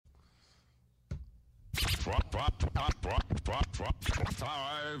Five,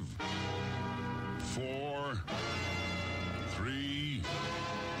 four, three,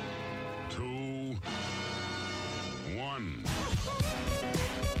 two, one.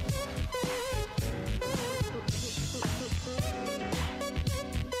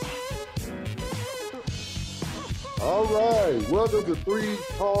 All right, welcome to Three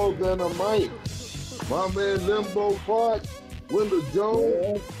Hawgs and a Mic. My man Limbo Park, Wendell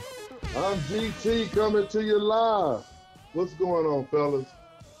Jones. I'm GT coming to you live. What's going on, fellas?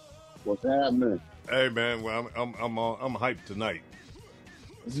 What's happening? Hey man, well I'm hyped tonight.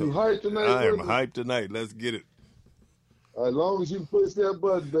 You hyped tonight? I am Wendell? hyped tonight. Let's get it. As long as you push that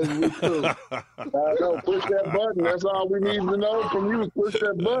button, baby, we cool. I know, push that button. That's all we need to know from you. Push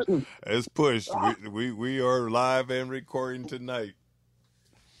that button. It's pushed. We are live and recording tonight.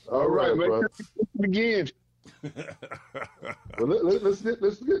 All right, make bro. sure you begin. Well, let's get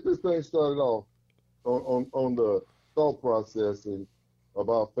this thing started off on the thought process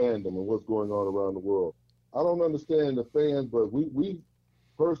about fandom and what's going on around the world. I don't understand the fans, but we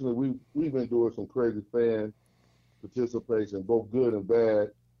personally we've been doing some crazy fan participation, both good and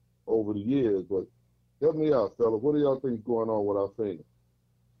bad, over the years. But help me out, fella. What do y'all think is going on with our fans?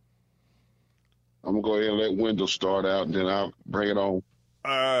 I'm gonna go ahead and let Wendell start out, and then I'll bring it on.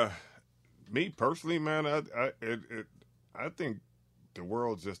 Me personally, man, I think the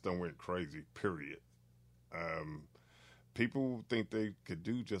world just done went crazy. Period. People think they could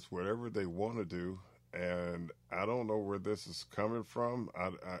do just whatever they want to do, and I don't know where this is coming from.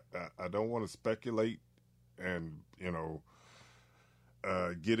 I don't want to speculate and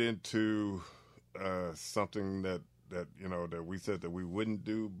get into something that we said that we wouldn't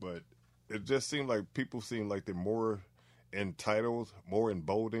do, but it just seemed like people seem like they're more entitled, more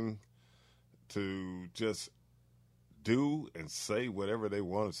emboldened to just do and say whatever they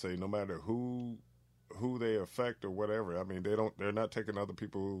want to say, no matter who they affect or whatever. I mean, they're not taking other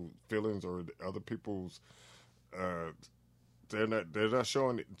people's feelings or other people's they're not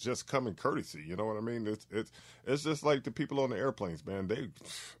showing just common courtesy. You know what I mean? It's just like the people on the airplanes, man.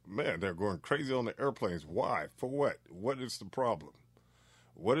 They're going crazy on the airplanes. Why? For what? What is the problem?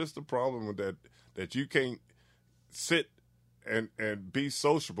 What is the problem with that you can't sit and be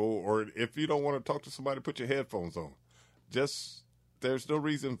sociable, or if you don't want to talk to somebody, put your headphones on. Just there's no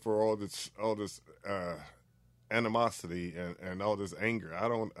reason for all this animosity and all this anger. I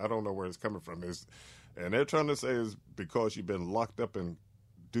don't know where it's coming from. And they're trying to say it's because you've been locked up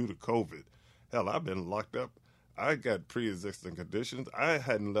due to COVID. Hell, I've been locked up. I got pre-existing conditions. I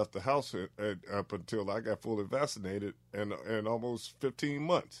hadn't left the house up until I got fully vaccinated in almost 15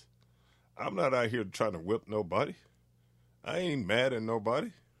 months. I'm not out here trying to whip nobody. I ain't mad at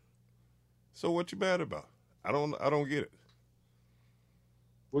nobody. So what you mad about? I don't get it.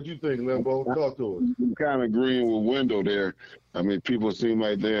 What you think, Limbo? Talk to us. I'm kind of agreeing with Wendell there. I mean, people seem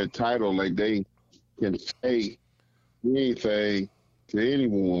like they're entitled, like they can say anything to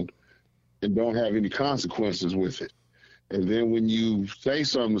anyone and don't have any consequences with it. And then when you say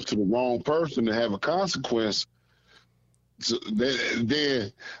something to the wrong person to have a consequence,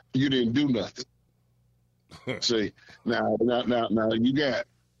 then you didn't do nothing. See, now you got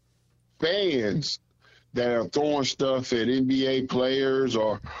fans that are throwing stuff at NBA players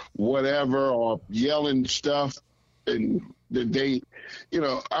or whatever, or yelling stuff, and that they,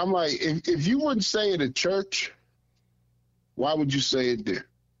 I'm like, if you wouldn't say it at church, why would you say it there?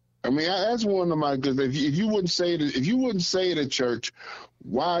 I mean, that's one of my, because if you wouldn't say it at church,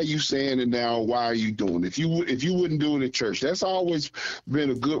 why are you saying it now? Why are you doing it? If you wouldn't do it at church, that's always been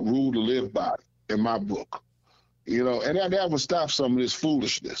a good rule to live by in my book, and that would stop some of this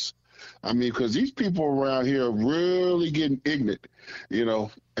foolishness. I mean, because these people around here are really getting ignorant,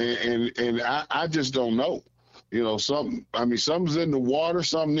 and I just don't know. Something's in the water,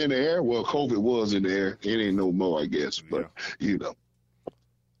 something in the air. Well, COVID was in the air. It ain't no more, I guess. But,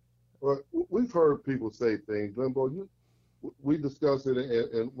 Well, we've heard people say things. Limbo, we discussed it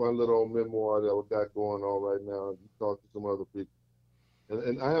in one little memoir that we got going on right now. You talked to some other people.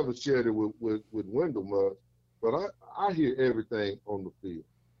 And I haven't shared it with Wendell much, but I hear everything on the field.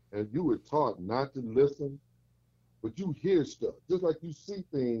 And you were taught not to listen, but you hear stuff, just like you see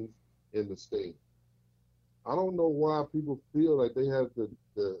things in the stage. I don't know why people feel like they have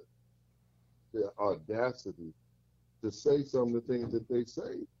the audacity to say some of the things that they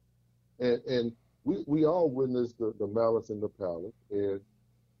say. And we all witnessed the malice in the palace. And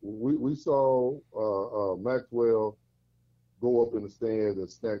we saw Maxwell go up in the stands and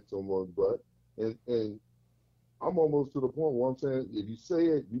snack someone's butt. And I'm almost to the point where I'm saying, if you say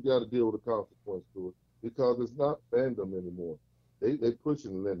it, you got to deal with the consequence to it, because it's not fandom anymore. They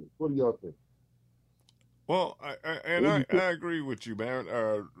pushing the limits. What do y'all think? Well, I agree with you, man.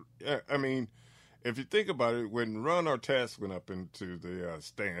 I mean, if you think about it, when Ron Artest went up into the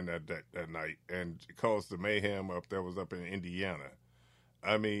stand that night and caused the mayhem up that was up in Indiana,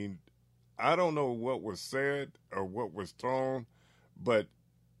 I mean, I don't know what was said or what was thrown, but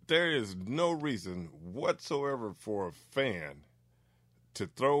there is no reason whatsoever for a fan to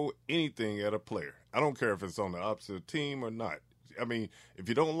throw anything at a player. I don't care if it's on the opposite team or not. I mean, if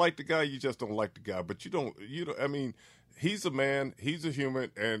you don't like the guy, you just don't like the guy. But you don't. I mean, he's a man. He's a human,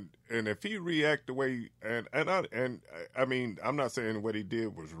 and if he react the way I mean, I'm not saying what he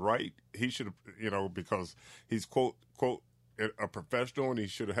did was right. He should have, because he's quote a professional and he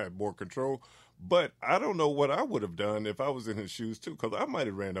should have had more control. But I don't know what I would have done if I was in his shoes too, because I might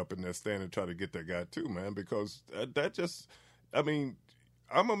have ran up in that stand and tried to get that guy too, man. Because that just, I mean,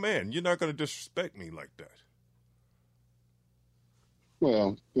 I'm a man. You're not going to disrespect me like that.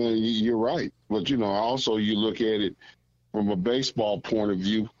 Well, you're right. But, also you look at it from a baseball point of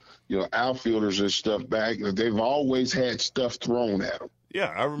view, outfielders and stuff back, they've always had stuff thrown at them.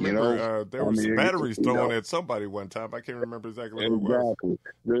 Yeah, I remember there was batteries thrown at somebody one time. I can't remember exactly who it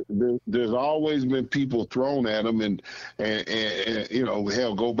was. There's always been people thrown at them, and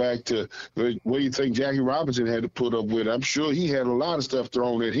hell, go back to what do you think Jackie Robinson had to put up with? I'm sure he had a lot of stuff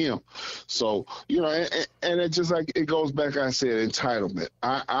thrown at him. So, and it's just like it goes back, I said, entitlement.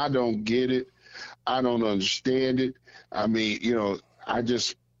 I don't get it. I don't understand it. I mean,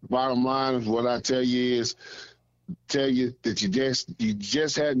 bottom line is what I tell you that you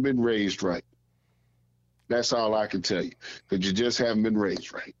just hadn't been raised right. That's all I can tell you, because you just haven't been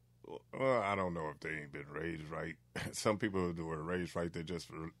raised right. Well, I don't know if they ain't been raised right. Some people who were raised right, they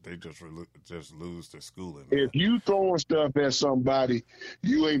just lose their schooling. Man. If you throwing stuff at somebody,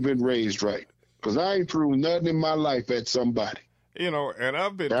 you ain't been raised right. Because I ain't threw nothing in my life at somebody. And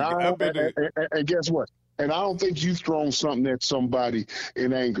I've been. And guess what? And I don't think you've thrown something at somebody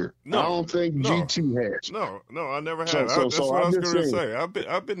in anger. No, I don't think GT has. No, I never have. That's what I was going to say.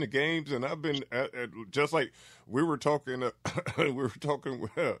 I've been to games, and I've been just like we were talking. Not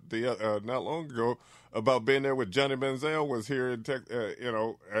long ago about being there with Johnny Manziel was here in Texas.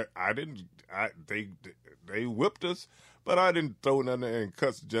 They whipped us. But I didn't throw nothing and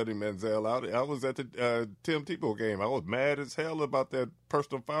cuss Johnny Manziel out. I was at the Tim Tebow game. I was mad as hell about that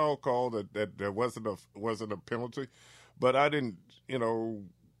personal foul call that wasn't a penalty. But I didn't,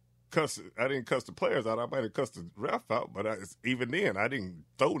 cuss. I didn't cuss the players out. I might have cussed the ref out, but even then, I didn't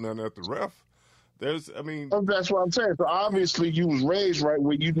throw nothing at the ref. That's what I'm saying. So obviously, you was raised right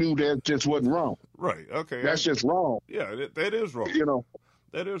where you knew that just wasn't wrong. Right. Okay. That's just wrong. Yeah, that is wrong.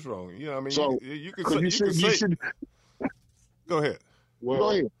 That is wrong. I mean, so you can say. Go ahead. Well, Go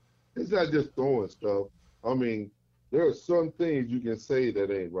ahead. It's not just throwing stuff. I mean, there are some things you can say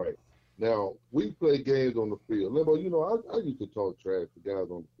that ain't right. Now, we play games on the field. Limbo, I used to talk trash to guys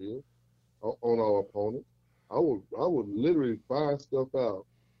on the field, on our opponents. I would literally find stuff out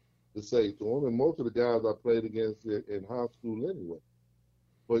to say to them, and most of the guys I played against in high school anyway.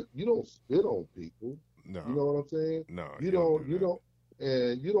 But you don't spit on people. No. You know what I'm saying? No. You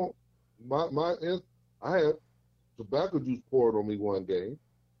don't. I had tobacco juice poured on me one game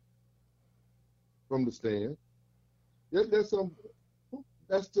from the stand. That's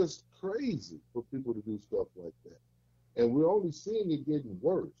just crazy for people to do stuff like that. And we're only seeing it getting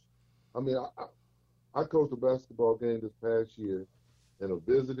worse. I mean, I coached a basketball game this past year in a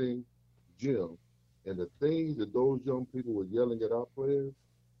visiting gym, and the things that those young people were yelling at our players,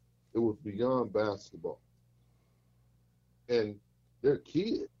 it was beyond basketball. And they're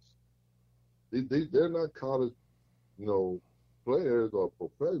kids. They're not college players or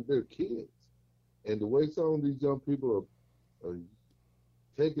professionals, they're kids. And the way some of these young people are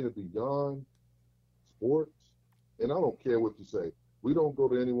taking it beyond sports, and I don't care what you say. We don't go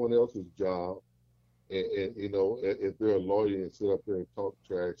to anyone else's job, and if they're a lawyer and sit up there and talk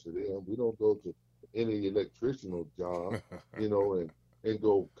trash to them. We don't go to any electrician's job, and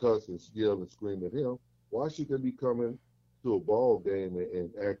go cuss and yell and scream at him. Why should they be coming to a ball game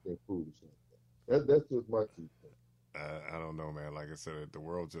and acting foolish like that? That's just my 2 cents. I don't know, man. Like I said, the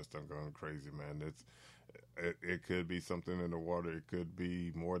world's just done gone crazy, man. It could be something in the water. It could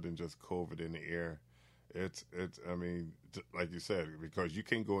be more than just COVID in the air. I mean, like you said, because you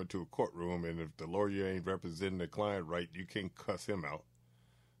can't go into a courtroom and if the lawyer ain't representing the client right, you can't cuss him out.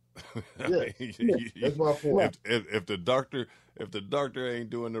 That's my point. If the doctor ain't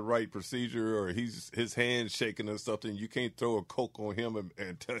doing the right procedure or his hand's shaking or something, you can't throw a Coke on him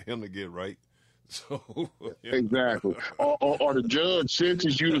and tell him to get right. So Exactly. Or the judge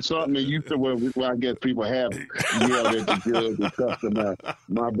sentences you to something and you say, well, I guess people have yelled at the judge and cussed them out.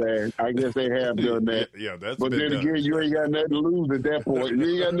 My bad. I guess they have done that. Yeah, that's But been then done. again, you ain't got nothing to lose at that point.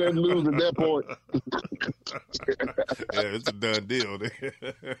 You ain't got nothing to lose at that point. Yeah, it's a done deal.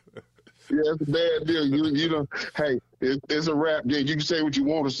 Yeah, it's a bad deal. You know, hey, it's a rap. Then you can say what you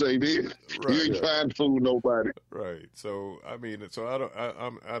want to say. Then Right. you ain't trying to fool nobody. Right. So I mean, so I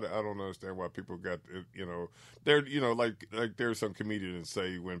don't understand why people got, you know, there, you know, like there's some comedians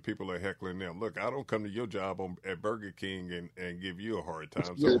say when people are heckling them, look, I don't come to your job at Burger King and give you a hard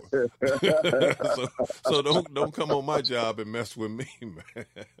time. So so don't come on my job and mess with me, man.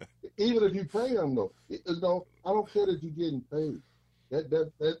 Even if you pay them, though, no, I don't care that you're getting paid.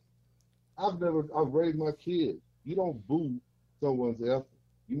 That I've raised my kids. You don't boo someone's effort.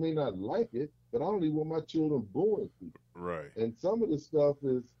 You may not like it, but I don't even want my children booing people. Right. And some of the stuff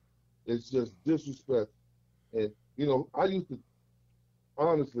is just disrespectful. And you know, I used to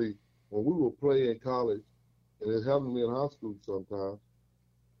honestly, when we would play in college, and it happened to me in high school sometimes,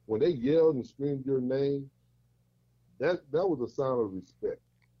 when they yelled and screamed your name, that was a sign of respect.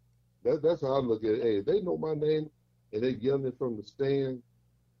 That's how I look at it. Hey, if they know my name and they yelling it from the stand,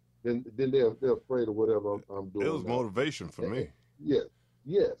 then they're afraid of whatever I'm doing. It was now. motivation for me.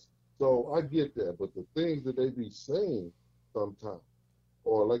 Yes. So I get that, but the things that they be saying sometimes,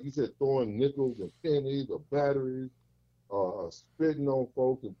 or like you said, throwing nickels and pennies or batteries, spitting on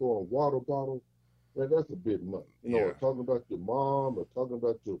folks and throwing water bottles, that's a bit much. You know, Yeah. or talking about your mom, or talking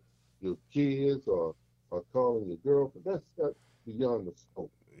about your kids, or calling your girlfriend. That's beyond the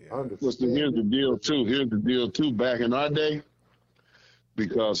scope. Yeah. I understand. Listen, here's the deal too. Back in our day,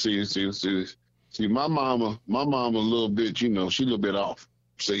 because see, my mama a little bit, you know, she a little bit off.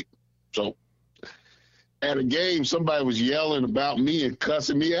 See, so at a game, somebody was yelling about me and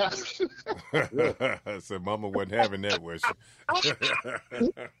cussing me out. So Mama wasn't having that, was she?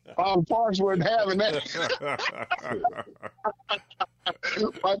 Parks wasn't having that.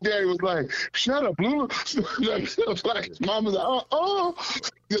 My daddy was like, "Shut up, Lula." Like, Mama's like,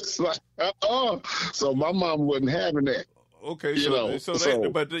 It's like, So my mom wasn't having that. Okay,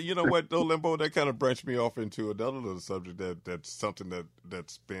 but you know what, though, Limbo, that kind of branched me off into another little subject that's something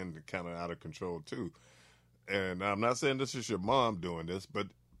that's been kind of out of control too. And I'm not saying this is your mom doing this, but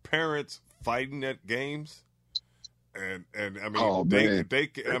parents fighting at games, and I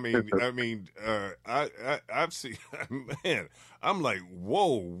mean, I've seen, man, I'm like,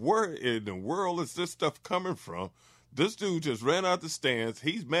 whoa, where in the world is this stuff coming from? This dude just ran out the stands.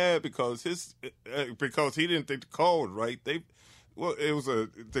 He's mad because because he didn't think the call was right. It was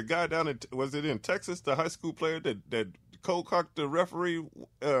the guy down in Texas, the high school player that cold cocked the referee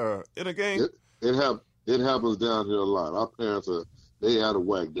in a game. It happens down here a lot. Our parents they out of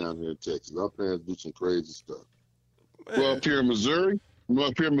whack down here in Texas. Our parents do some crazy stuff. Man. Well, up here in Missouri,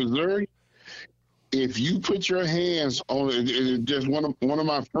 if you put your hands on it, just one of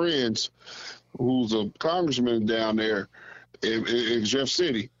my friends who's a congressman down there in Jeff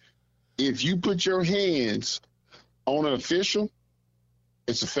City, if you put your hands on an official,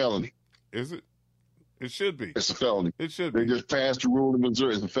 it's a felony. Is it? It should be. It's a felony. It should They be. just passed the rule in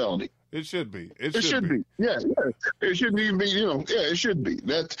Missouri. It's a felony. It should be. It should be. Yeah. It shouldn't even be, it should be.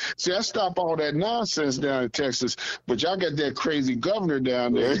 I stop all that nonsense down in Texas, but y'all got that crazy governor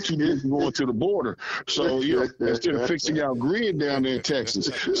down there too busy going to the border. So, instead of fixing y'all grid down there in Texas.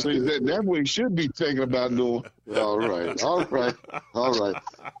 So that's what he should be thinking about doing. All right. I'm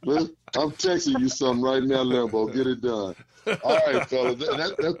texting you something right now, Limbo. Get it done. All right, fellas.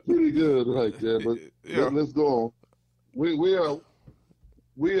 That's pretty good right there. But let's go on.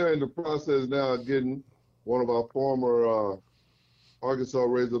 We are in the process now of getting one of our former Arkansas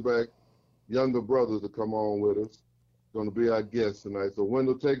Razorback younger brothers to come on with us. Going to be our guest tonight. So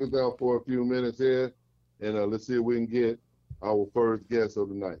Wendell, take us out for a few minutes here, and let's see if we can get our first guest of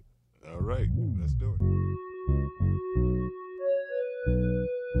the night. All right, let's do it.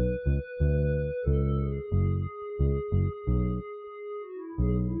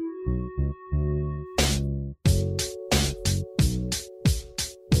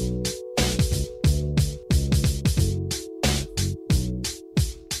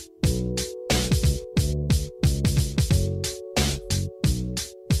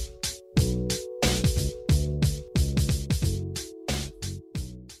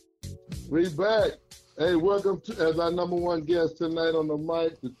 We back. Hey, welcome to, as our number one guest tonight on the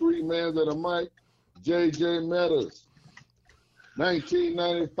mic, the three men at the mic, JJ Metters,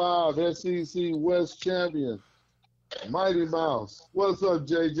 1995 SEC West champion, Mighty Mouse. What's up,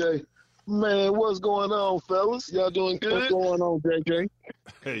 JJ? Man, what's going on, fellas? Y'all doing good? What's going on, JJ?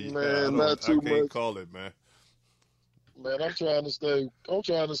 Hey, Man, I not too can't much. call it, man. Man, I'm trying to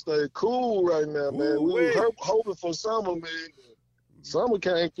stay cool right now, man. We Ooh-wee. were hoping for summer, man. Summer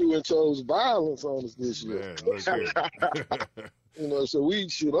came through and chose violence on us this year. Man, look here. So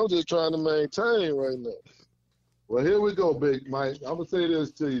I'm just trying to maintain right now. Well, here we go, Big Mike. I'm going to say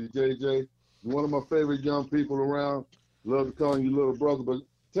this to you, JJ. You're one of my favorite young people around. Love to call you little brother, but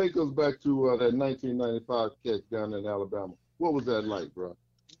take us back to that 1995 catch down in Alabama. What was that like, bro?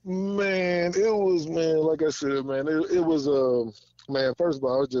 Man, like I said, man, it was, man, first of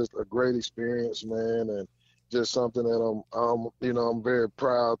all, it was just a great experience, man, and just something that I'm very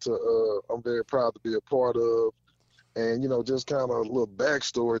proud to be a part of. And, just kind of a little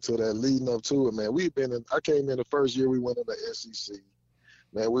backstory to that leading up to it, man. I came in the first year we went in the SEC.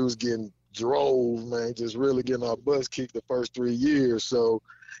 Man, we was getting drove, man, just really getting our butts kicked the first 3 years. So,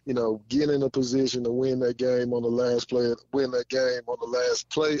 getting in a position to win that game on the last play of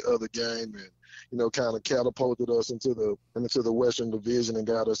the game and, kind of catapulted us into the Western Division and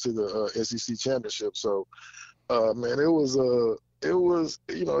got us to the SEC championship. So, man, it was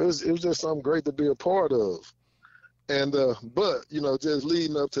just something great to be a part of. And, but, just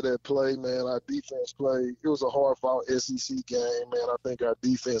leading up to that play, man, our defense played. It was a hard-fought SEC game, man. I think our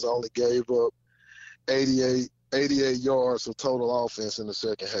defense only gave up 88 yards of total offense in the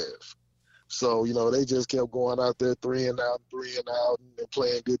second half. So, they just kept going out there 3 and out, and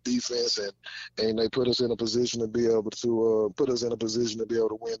playing good defense, and they put us in a position to be able to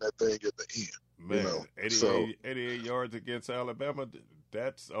win that thing at the end. Man, 88 yards against Alabama,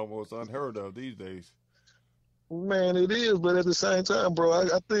 that's almost unheard of these days. Man, it is, but at the same time, bro,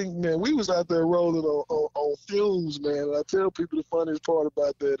 I think, man, we was out there rolling on fumes, man. And I tell people the funniest part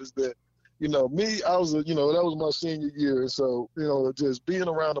about that is that, I was, that was my senior year. And so, just being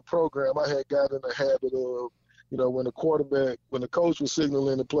around the program, I had got in the habit of, when the coach was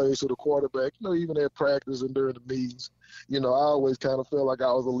signaling the plays to the quarterback, even at practice and during the meetings, I always kind of felt like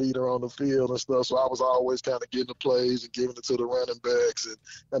I was a leader on the field and stuff. So I was always kind of getting the plays and giving it to the running backs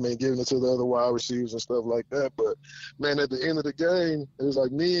and, giving it to the other wide receivers and stuff like that. But, man, at the end of the game, it was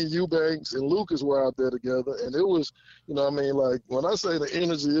like me and Eubanks and Lucas were out there together. And it was, like when I say the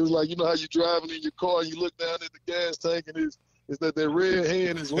energy, it was like, how you driving in your car and you look down at the gas tank and it's that red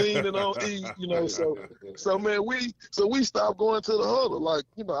hand is leaning on E, so man, we stopped going to the huddle. Like,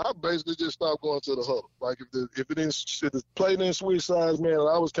 I basically just stopped going to the huddle. Like if the play didn't switch sides, man,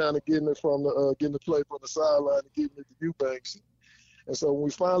 I was kind of getting the play from the sideline and giving it to Eubanks. And so when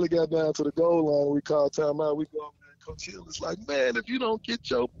we finally got down to the goal line, we called timeout. We go, man, Coach Hill is like, man, if you don't get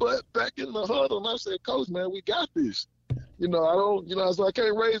your butt back in the huddle, and I said, Coach, man, we got this. So I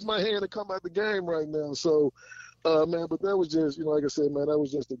can't raise my hand and come out the game right now. So. Man, but that was just, like I said, man, that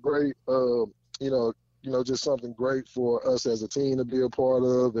was just a great, just something great for us as a team to be a part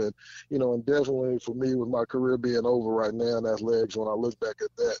of. And, and definitely for me with my career being over right now in athletics, when I look back at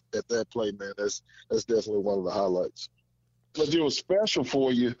that play, man, that's definitely one of the highlights. But it was special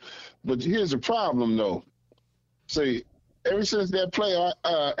for you. But here's the problem, though. See, ever since that play,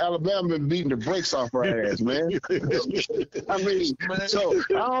 Alabama been beating the brakes off our ass, man. So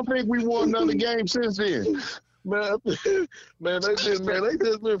I don't think we won another game since then. Man, they just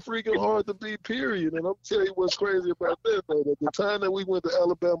been freaking hard to beat, period. And I'm telling you what's crazy about that, though. At the time that we went to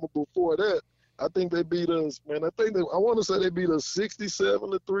Alabama before that, I think they beat us, man. I want to say they beat us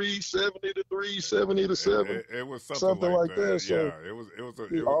 67-3, 70-3, 70-7. It was something like that. So, yeah, it was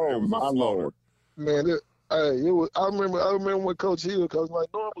a Lord. Man, I remember when Coach Hill, because like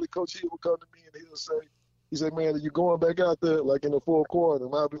normally Coach Hill would come to me and he said, man, are you going back out there like in the fourth quarter?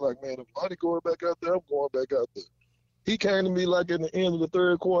 And I'll be like, man, if I'm going back out there, I'm going back out there. He came to me like in the end of the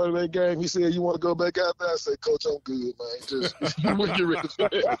third quarter of that game. He said, you want to go back out there? I said, Coach, I'm good, man. Just when you're ready.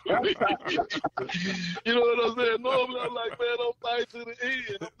 You know what I'm saying? Normally, I'm like, man, I'm fighting to the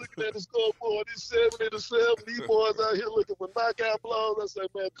end. I'm looking at the scoreboard. It's 70-7. These boys out here looking for knockout blows. I say,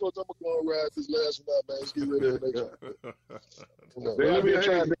 man, Coach, I'm going to ride this last one out, man. Let's get rid of it next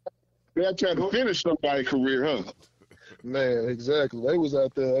time. They're trying to finish somebody's career, huh? Man, exactly. They was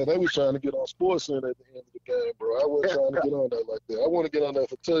out there. They was trying to get on SportsCenter at the end of the game, bro. I wasn't trying to get on that like that. I want to get on that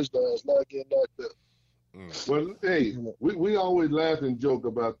for touchdowns, not getting knocked out. Well, hey, we always laugh and joke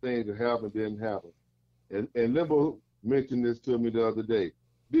about things that happened, didn't happen. And Limbo mentioned this to me the other day.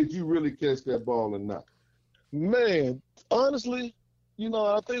 Did you really catch that ball or not? Man, honestly,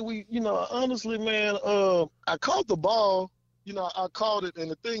 I think honestly, man, I caught the ball. I caught it, and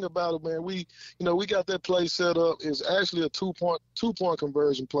the thing about it, man, we got that play set up. It's actually a two-point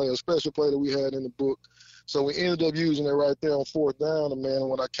conversion play, a special play that we had in the book. So we ended up using it right there on fourth down. And, man,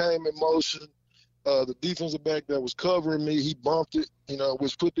 when I came in motion, the defensive back that was covering me, he bumped it,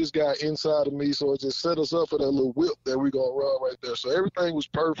 which put this guy inside of me. So it just set us up for that little whip that we're going to run right there. So everything was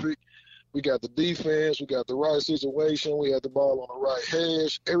perfect. We got the defense. We got the right situation. We had the ball on the right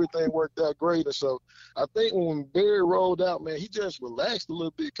hash. Everything worked out great. And so I think when Barry rolled out, man, he just relaxed a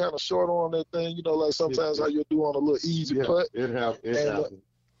little bit, kind of short on that thing, like sometimes how you do on a little easy putt. It happened.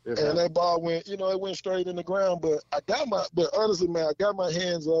 And that ball went, it went straight in the ground. But honestly, man, I got my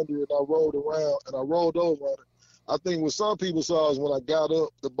hands under it. I rolled around and I rolled over on it. I think what some people saw is when I got up,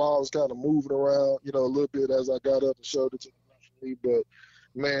 the ball was kind of moving around, a little bit as I got up and showed it to the referee. But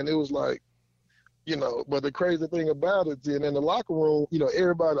man, it was like, but the crazy thing about it, then in the locker room,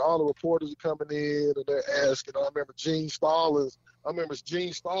 everybody, all the reporters are coming in and they're asking. I remember Gene Stallings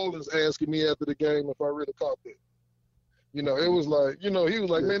asking me after the game if I really caught that. It was like, he was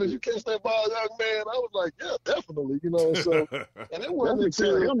like, man, did you catch that ball, young man? I was like, yeah, definitely, so, and it wasn't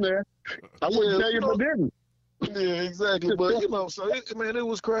until him there. I wouldn't tell you if I didn't. Yeah, exactly. But, so, it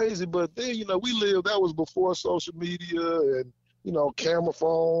was crazy. But then, that was before social media and, camera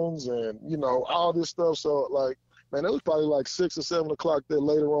phones and, all this stuff. So, like, man, it was probably like 6 or 7 o'clock there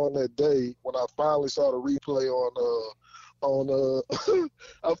later on that day when I finally saw the replay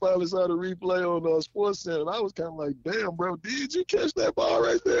I finally saw the replay on Sports Center, and I was kind of like, damn, bro, did you catch that ball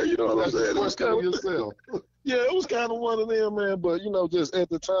right there? You know what I'm saying? It was kind of yourself. Yeah, it was kind of one of them, man. But, just at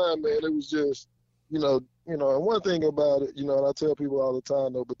the time, man, it was just, and one thing about it, and I tell people all the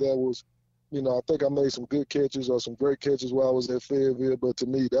time, though, but that was, I think I made some good catches or some great catches while I was at Fayetteville, but to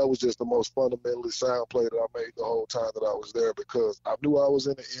me, that was just the most fundamentally sound play that I made the whole time that I was there because I knew I was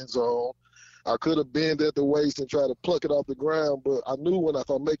in the end zone. I could have bent at the waist and tried to pluck it off the ground, but I knew when I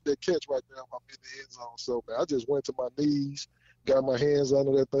could make that catch right there, I'm in the end zone. So, man, I just went to my knees, got my hands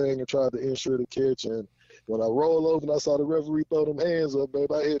under that thing, and tried to ensure the catch. And when I rolled over and I saw the referee throw them hands up,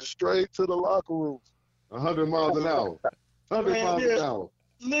 babe, I headed straight to the locker room. 100 miles an hour. 100 miles an hour.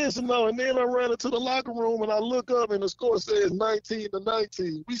 Listen, no, and then I ran into the locker room and I look up and the score says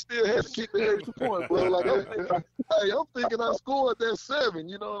 19-19. We still had to kick the extra point, bro. Like, I'm thinking I scored that 7.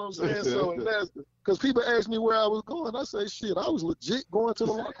 You know what I'm saying? So, and that's because people ask me where I was going. I say, shit, I was legit going to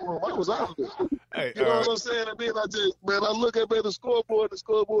the locker room. I was out there. Hey, you know what I'm saying? And then I look up at the scoreboard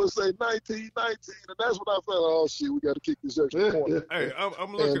say 19-19, and that's when I felt, oh shit, we got to kick this extra point. Hey,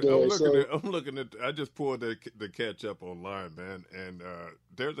 I'm looking at. I just pulled the catch up online, man, and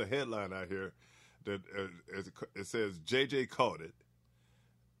there's a headline out here that it says JJ caught it.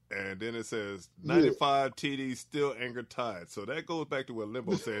 And then it says 95 TDs still anger Tide. So that goes back to what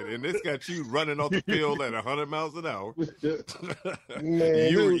Limbo said. And this got you running off the field at 100 miles an hour. Man,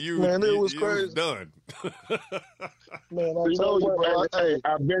 it was crazy. Was done. Man, I told you, bro.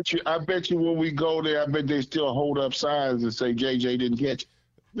 I bet you when we go there, I bet they still hold up signs and say JJ didn't catch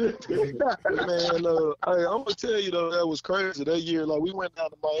it. Man, I'm going to tell you, though, that was crazy. That year, like, we went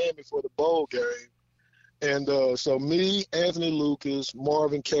down to Miami for the bowl game. And so me, Anthony Lucas,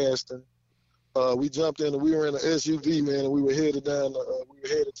 Marvin Caston, we jumped in and we were in an SUV, man, and we were headed down. We were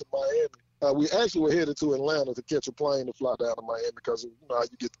headed to Miami. We actually were headed to Atlanta to catch a plane to fly down to Miami because you know how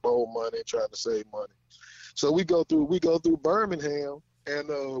you get the bowl money and trying to save money. So we go through Birmingham,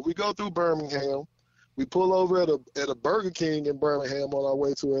 and we pull over at a Burger King in Birmingham on our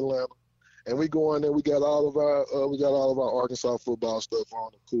way to Atlanta. And we go in there. We got all of our Arkansas football stuff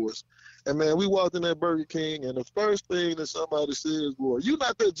on, of course. And man, we walked in that Burger King, and the first thing that somebody says, "Boy, you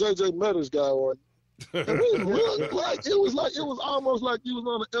not that JJ Metters guy, are you?" And it was almost like you was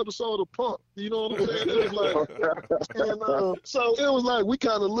on an episode of Punk. You know what I'm saying? It was like, and so it was like we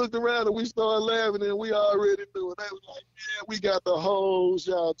kind of looked around and we started laughing, and we already knew. And they was like, "Yeah, we got the hose.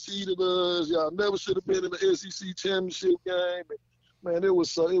 Y'all cheated us. Y'all never should have been in the SEC championship game." And, man, it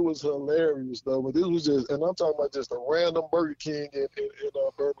was hilarious though. But this was just, and I'm talking about just a random Burger King in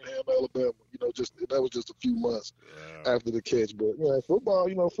Birmingham, Alabama. That was just a few months after the catch. But football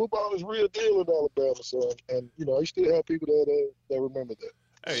is real deal in Alabama. So, and you still have people that remember that.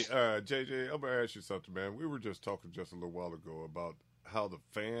 Hey, JJ, I'm gonna ask you something, man. We were just talking just a little while ago about how the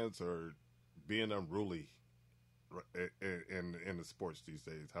fans are being unruly in the sports these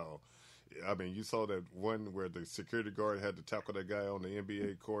days. How, I mean, you saw that one where the security guard had to tackle that guy on the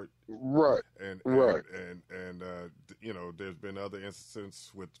NBA court, right? And there's been other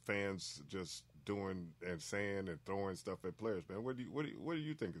instances with fans just doing and saying and throwing stuff at players. Man, what do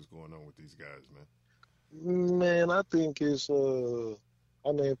you think is going on with these guys, man? Man, I think it's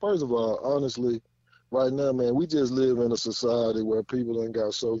first of all, honestly, right now, man, we just live in a society where people ain't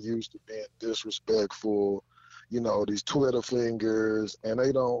got so used to being disrespectful. These Twitter fingers, and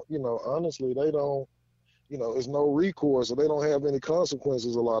they don't, honestly, they don't it's no recourse, or they don't have any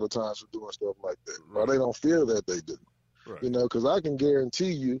consequences a lot of times for doing stuff like that, or they don't feel that they do. Right. Because I can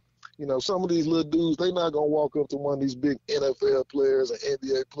guarantee you, some of these little dudes, they not going to walk up to one of these big NFL players and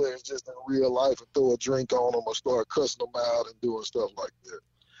NBA players just in real life and throw a drink on them or start cussing them out and doing stuff like that.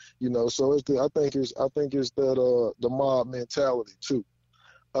 So I think it's that the mob mentality too.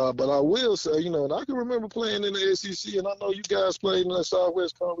 But I will say, and I can remember playing in the SEC, and I know you guys played in the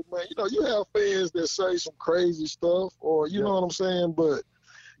Southwest Conference, man. You have fans that say some crazy stuff, or you know what I'm saying. But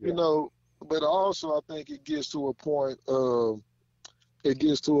but also I think it gets to a point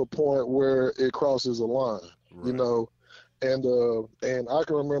where it crosses a line, right. And I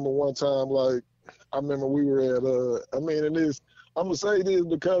can remember one time, like I remember we were at and this. I'm gonna say this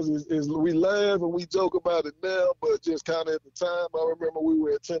because we laugh and we joke about it now, but just kind of at the time, I remember we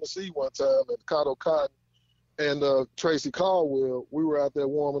were at Tennessee one time at Cotto Cotton and Tracy Caldwell. We were out there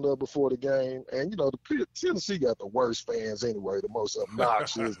warming up before the game, and Tennessee got the worst fans anyway, the most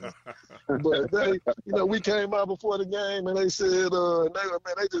obnoxious. But they, we came out before the game and they said,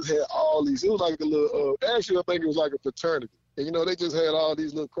 they just had all these. It was like a little. Actually, I think it was like a fraternity, and they just had all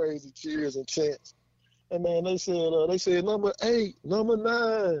these little crazy cheers and chants. And man, they said number 8, number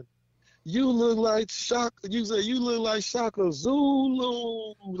 9, you look like Shaka. You say you look like Shaka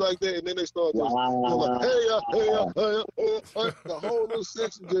Zulu, like that. And then they started just like, hey, the whole little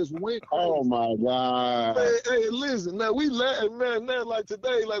section just went crazy. Oh my God! Man, hey, listen, now we laugh, man. Now, like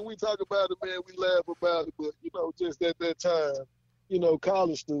today, like we talk about it, man, we laugh about it. But just at that time,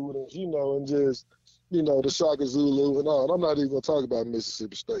 college students, and just. The Shaka Zulu and all. I'm not even going to talk about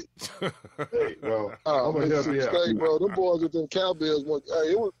Mississippi State. Hey, well, I'm going to help you out. State, bro, them boys with them cowbells.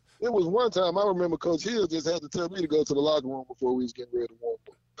 It was one time I remember Coach Hill just had to tell me to go to the locker room before we was getting ready to warm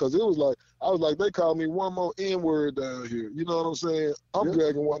up. Because it was like, I was like, they called me one more N-word down here. You know what I'm saying? I'm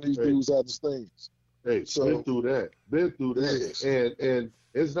dragging one of these dudes out the stands. Hey, been through that. Yes. And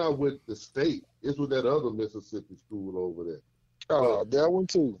it's not with the state. It's with that other Mississippi school over there. That one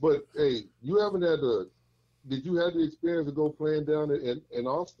too. But hey, you haven't did you have the experience of go playing down in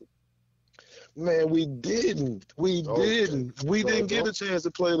Austin? Man, we didn't. We didn't get a chance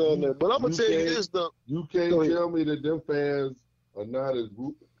to play down there. But I'm gonna tell you this though. You can't tell me that them fans are not as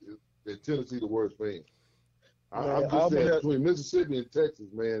Tennessee the worst fans. I'm just saying between Mississippi and Texas,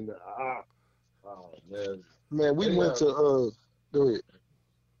 man. Man, we went to go ahead.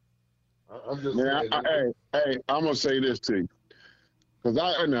 I'm just saying. Hey, I'm gonna say this to you. Because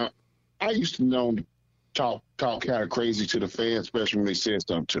I used to talk kind of crazy to the fans, especially when they said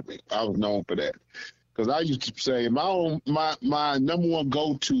something to me. I was known for that. Because I used to say my number one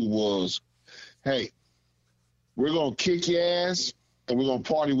go-to was, hey, we're going to kick your ass and we're going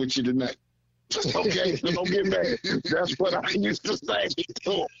to party with you tonight. Okay, so don't get mad. That's what I used to say.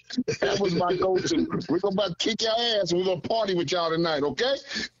 That was my go-to. We're going to kick your ass and we're going to party with y'all tonight, okay?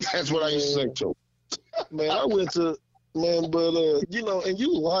 That's what I used to say to them. Man, I went to... Man, but and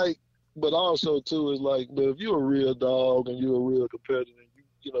you like, but also too is like, but if you're a real dog and you're a real competitor,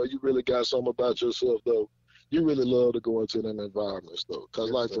 you really got something about yourself though. You really love to go into them environments though,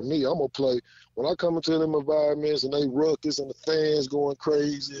 because like for me, I'm gonna play when I come into them environments and they ruckus and the fans going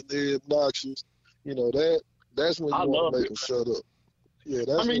crazy and they're obnoxious. That's when you want to make them shut up. Yeah,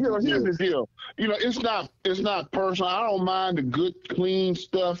 that's here's the deal. It's not personal. I don't mind the good, clean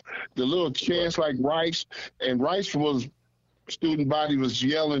stuff, the little chants like Rice. And Rice student body was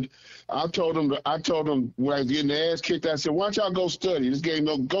yelling. I told them when I was getting the ass kicked, I said, why don't y'all go study? This game,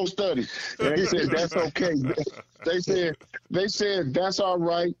 go study. And they said, that's okay. They said, that's all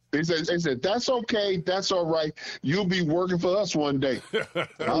right. They said, that's okay. That's all right. You'll be working for us one day.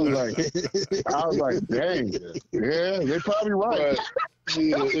 I was like, dang. Yeah, they're probably right.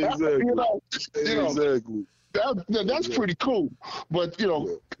 Yeah, exactly. Exactly. That's pretty cool. But,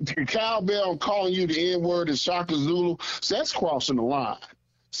 cowbell calling you the N-word and Shaka Zulu, so that's crossing the line.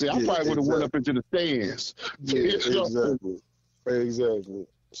 See, I probably would have went up into the stands. Yeah, exactly.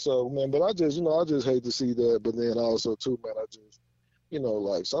 So, man, but I just hate to see that. But then also, too, man, I just,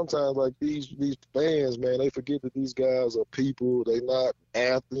 like sometimes like these fans, man, they forget that these guys are people. They not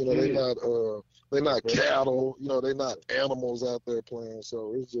athletes, they're not cattle. They're not animals out there playing.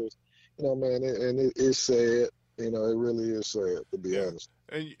 So it's just, man, it's sad. It really is sad, to be honest.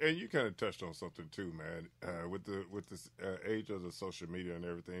 And you kind of touched on something too, man. With this age of the social media and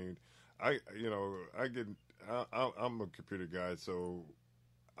everything, I'm a computer guy, so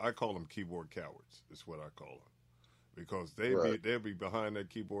I call them keyboard cowards. Is what I call them, because they'll be behind that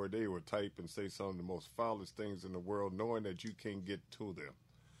keyboard. They will type and say some of the most foulest things in the world, knowing that you can't get to them.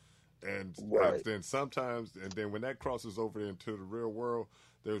 And then sometimes, and then when that crosses over into the real world,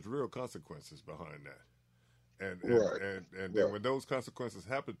 there's real consequences behind that. And then when those consequences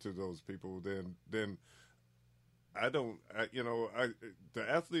happen to those people, then the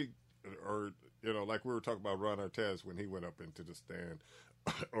athlete, or like we were talking about Ron Artest when he went up into the stand,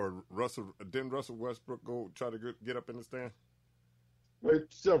 or didn't Russell Westbrook go try to get up in the stand? Right,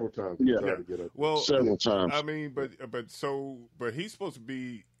 several times. Yeah. Tried to get up. Well, several times. I mean, but he's supposed to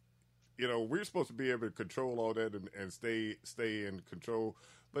be, we're supposed to be able to control all that and stay in control.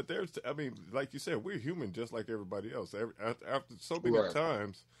 But like you said, we're human just like everybody else. After so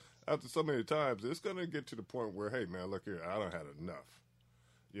many times, it's gonna get to the point where, hey man, look here, I don't have enough.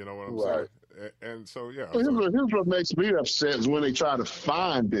 You know what I'm saying? And so yeah. Here's what makes me upset is when they try to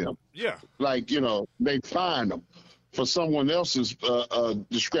find them. Yeah. Like they find them for someone else's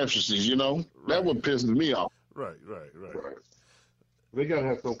discrepancies. That what pisses me off. Right. They gotta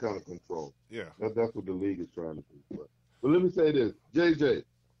have some kind of control. Yeah. That's what the league is trying to do. But let me say this, JJ,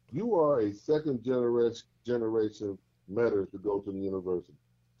 you are a second generation Metter to go to the university.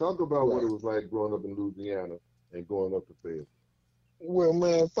 Talk about what it was like growing up in Louisiana and going up to Fayetteville. Well,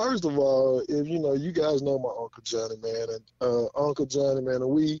 man, first of all, if you guys know my Uncle Johnny, man, and Uncle Johnny, man,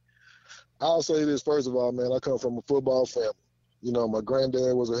 and I'll say this first of all, man, I come from a football family. My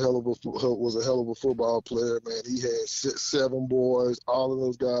granddad was a hell of a football player, man. He had 7 boys. All of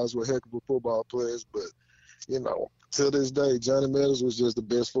those guys were heck of a football players, but to this day, Johnny Meadows was just the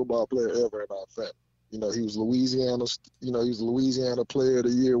best football player ever in our family. He was Louisiana. He was Louisiana Player of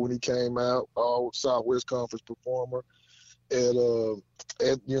the Year when he came out, all Southwest Conference performer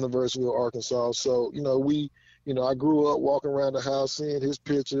at University of Arkansas. So I grew up walking around the house, seeing his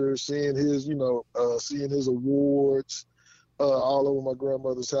pictures, seeing his awards, all over my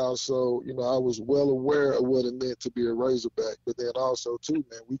grandmother's house. So I was well aware of what it meant to be a Razorback. But then also too,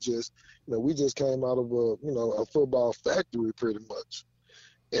 man, we just came out of a football factory pretty much.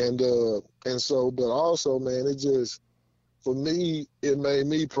 And so, but also, man, for me, it made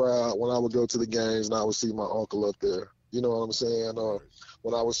me proud when I would go to the games and I would see my uncle up there. You know what I'm saying?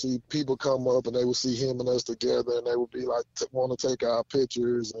 When I would see people come up and they would see him and us together and they would be like, want to take our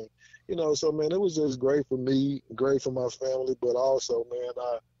pictures. And, so, man, it was just great for me, great for my family. But also, man,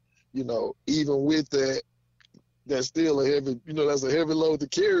 even with that, that's still that's a heavy load to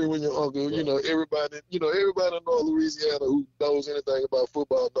carry when your uncle, everybody in North Louisiana who knows anything about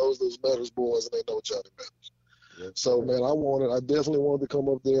football knows those Meadows boys and they know Johnny Meadows. So, man, I definitely wanted to come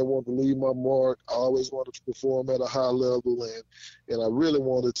up there. I wanted to leave my mark. I always wanted to perform at a high level, and I really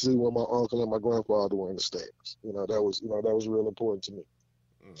wanted to when my uncle and my grandfather were in the stands. That was real important to me.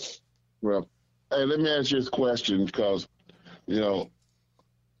 Well, hey, let me ask you this question because,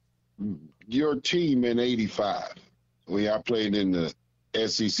 your team in '85, when y'all played in the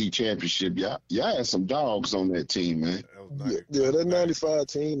SEC championship, y'all had some dogs on that team, man. That '95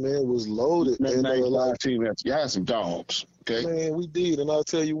 team, man, was loaded. That '95 team, y'all had some dogs. Okay, man, we did, and I'll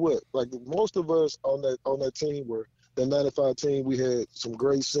tell you what, like most of us on that team were the '95 team. We had some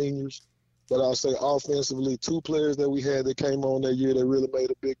great seniors, but I'll say offensively, 2 players that we had that came on that year that really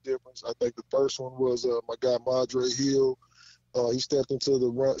made a big difference. I think the first one was my guy Madre Hill. He stepped into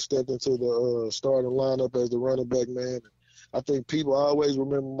the starting lineup as the running back, man. I think people always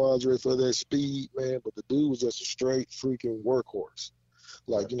remember Madre for that speed, man, but the dude was just a straight freaking workhorse.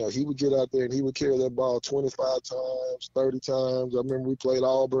 Like, he would get out there and he would carry that ball 25 times, 30 times. I remember we played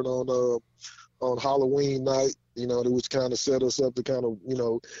Auburn on Halloween night, which kind of set us up to kind of,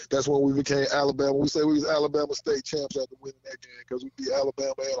 that's when we became Alabama. We say we was Alabama State champs after winning that game because we beat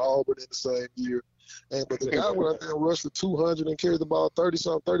Alabama and Auburn in the same year. But the guy went out there and rushed for 200 and carried the ball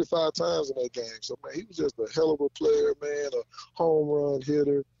 35 times in that game. So, man, he was just a hell of a player, man, a home run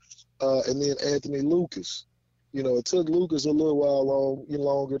hitter. And then Anthony Lucas. It took Lucas a little while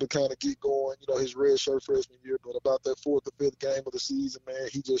longer to kind of get going, his red shirt freshman year. But about that 4th or 5th game of the season, man,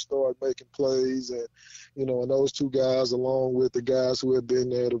 he just started making plays. And, and those 2 guys, along with the guys who had been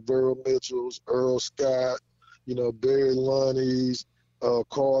there, the Verl Mitchells, Earl Scott, Barry Lonnie's,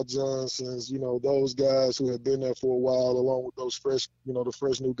 Carl Johnson's, those guys who had been there for a while, along with those fresh, the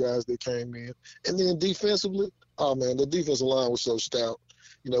fresh new guys that came in. And then defensively, oh, man, the defensive line was so stout.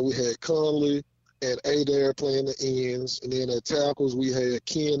 We had Conley and Adair playing the ends. And then at tackles, we had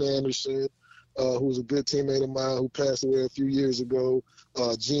Ken Anderson, who was a good teammate of mine who passed away a few years ago,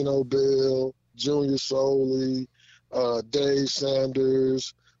 Gino Bell, Junior Soley, Dave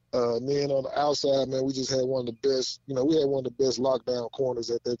Sanders. And then on the outside, man, we just had one of the best, we had one of the best lockdown corners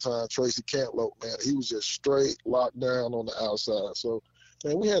at that time, Tracy Cantlope, man. He was just straight locked down on the outside. So,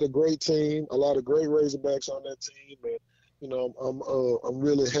 man, we had a great team, a lot of great Razorbacks on that team, and, I'm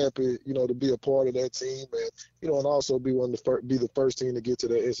really happy, to be a part of that team and, and also be the first team to get to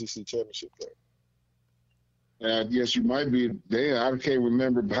the SEC championship game. I guess you might be there. I can't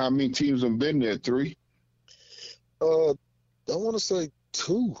remember how many teams have been there. 3? I want to say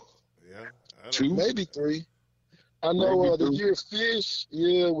 2, Yeah, Two? maybe 3. I know Maybe the 2. year Fish,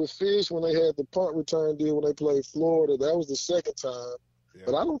 with Fish when they had the punt return deal when they played Florida, that was the second time. yeah.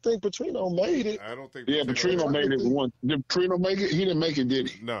 But I don't think Petrino made it. I don't think. Yeah, Petrino made it one. Did Petrino make it? He didn't make it, did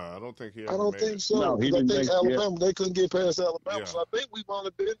he? No, I don't think he. I Ever don't made think it. so. No, he 'cause I didn't think make it, yeah. Alabama, they couldn't get past Alabama. Yeah. So I think we've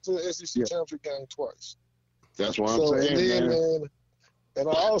only been to the SEC Yeah. championship game twice. That's what I'm So and saying, then, man. and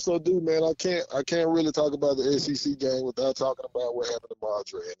I also do, man. I can't really talk about the SEC game without talking about what happened to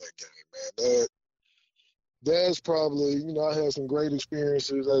Madre in that game, man. That's probably, I had some great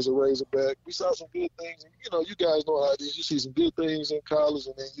experiences as a Razorback. We saw some good things. And, you guys know how it is. You see some good things in college,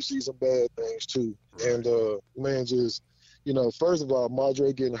 and then you see some bad things too. Right. And man, just first of all,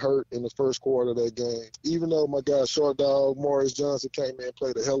 Madre getting hurt in the first quarter of that game. Even though my guy Short Dog Morris Johnson came in and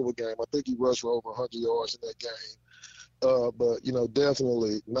played a hell of a game. I think he rushed for over 100 yards in that game. But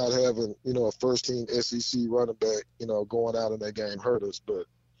definitely not having a first team SEC running back going out in that game hurt us. But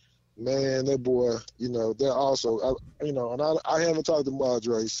man, that boy, they're also, and I haven't talked to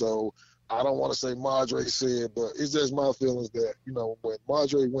Madre, so I don't want to say Madre said, but it's just my feelings that, when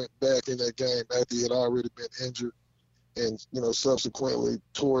Madre went back in that game after he had already been injured and, subsequently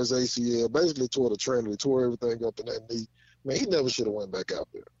tore his ACL, basically tore the Trinity, tore everything up in that knee, man, he never should have went back out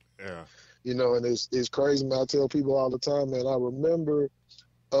there. Yeah. And it's crazy, man. I tell people all the time, man, I remember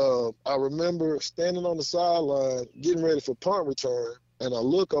standing on the sideline getting ready for punt return, and I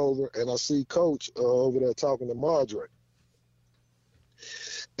look over and I see Coach over there talking to Madre.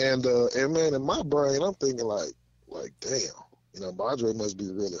 And man, in my brain, I'm thinking like, damn, Madre must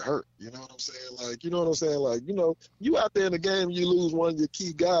be really hurt. You know what I'm saying? Like, you out there in the game, you lose one of your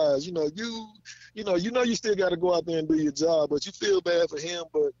key guys. You still got to go out there and do your job, but you feel bad for him,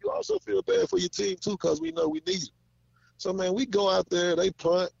 but you also feel bad for your team too, because we know we need it. So man, we go out there, they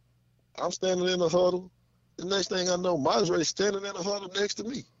punt. I'm standing in the huddle. The next thing I know, Madre's standing in the huddle next to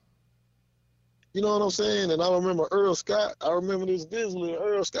me. You know what I'm saying? And I remember Earl Scott. I remember this vividly.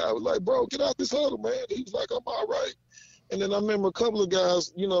 Earl Scott was like, bro, get out this huddle, man. He was like, I'm all right. And then I remember a couple of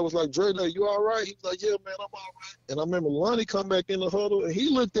guys, was like, Dre Day, you all right? He was like, yeah, man, I'm all right. And I remember Lonnie come back in the huddle, and he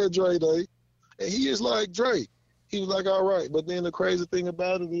looked at Dre Day, and he is like, Dre. He was like, all right. But then the crazy thing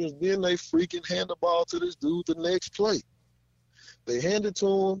about it is then they freaking hand the ball to this dude the next play. They handed to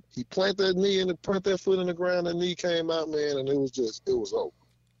him. He planted that knee and put that foot in the ground. The knee came out, man, and it was over.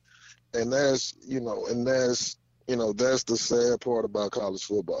 And that's the sad part about college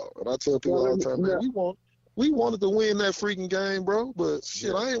football. And I tell people all the time, man, we wanted to win that freaking game, bro. But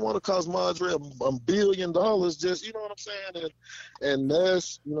shit, I ain't want to cost Madre $1 billion. Just, you know what I'm saying? And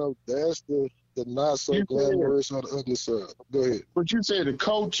that's the not so glamorous or the ugly side. Go ahead. But you say the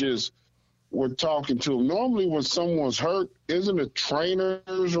coaches were talking to him. Normally when someone's hurt, isn't it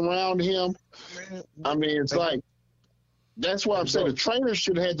trainers around him? Man, I mean, it's like, that's why I'm saying the trainers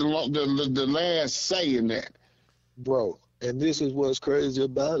should have had the last say in that. Bro, and this is what's crazy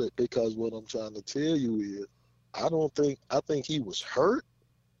about it, because what I'm trying to tell you is I think he was hurt.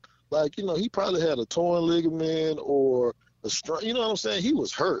 Like, he probably had a torn ligament or a strain. You know what I'm saying? He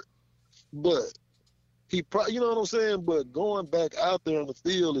was hurt. But he probably, you know what I'm saying? But going back out there on the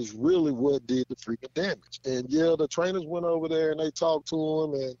field is really what did the freaking damage. And yeah, the trainers went over there and they talked to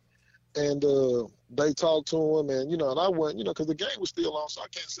him and they talked to him and, and I went, because the game was still on, so I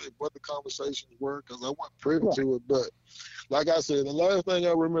can't say what the conversations were because I wasn't privy to it. But like I said, the last thing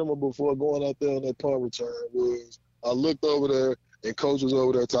I remember before going out there on that punt return was I looked over there and Coach was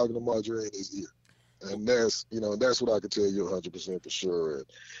over there talking to Madre in his ear. And that's what I could tell you 100% for sure.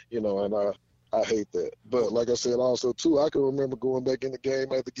 And, and I hate that. But like I said, also too, I can remember going back in the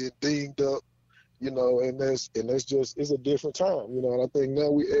game after getting dinged up, and that's just, it's a different time, and I think now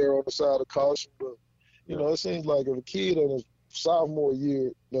we err on the side of caution, but, it seems like if a kid in his sophomore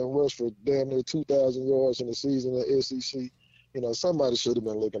year done rushed for damn near 2,000 yards in the season at SEC, somebody should have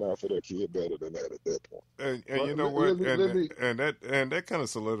been looking out for that kid better than that at that point. And you know what? And that kind of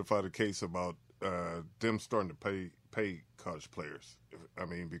solidified the case about them starting to pay college players. I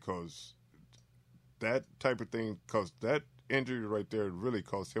mean, because that type of thing, because that injury right there really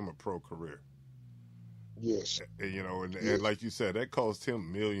cost him a pro career. Yes. And like you said, that cost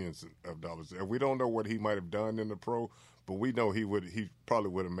him millions of dollars. And we don't know what he might have done in the pro, but we know he probably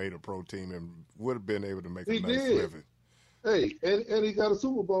would have made a pro team and would have been able to make a nice living. Hey, and he got a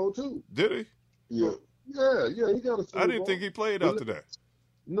Super Bowl too. Did he? Yeah. Yeah, he got a Super Bowl. I didn't think he played after that.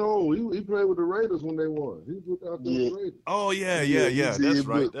 No, he played with the Raiders when they won. He was out there with the Raiders. Oh, yeah. That's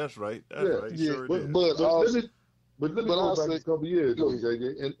right. That's right. Yeah. Sure But did. let me go back a couple years ago,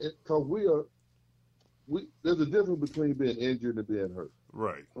 JJ, and because we are, there's a difference between being injured and being hurt.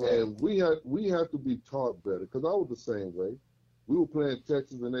 Right. And we have to be taught better, because I was the same way. We were playing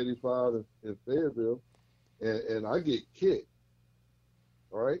Texas in '85 in Fayetteville, and I get kicked.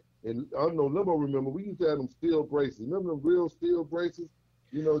 All right, and I don't know, Limbo remember, we used to have them steel braces. Remember them real steel braces?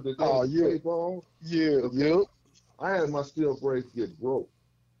 You know, that they tape on? Yeah, okay. Yep. I had my steel brace get broke.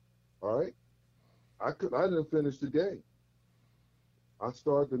 All right, I didn't finish the game. I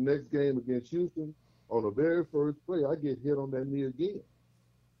start the next game against Houston. On the very first play, I get hit on that knee again.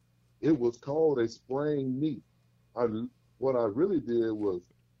 It was called a sprained knee. What I really did was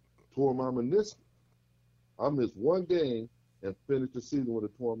tore my meniscus. I missed one game and finished the season with a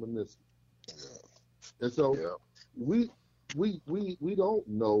torn meniscus. Yeah. And so we don't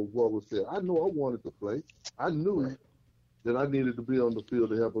know what was said. I know I wanted to play. I knew that I needed to be on the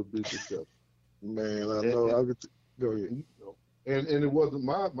field to help us be successful. Man, I know. Go ahead. You know, and it wasn't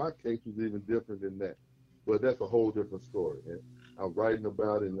my case was even different than that. But that's a whole different story. And I'm writing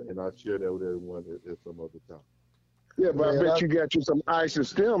about it, and I'll share that with everyone at some other time. Yeah, but I bet you got you some ice and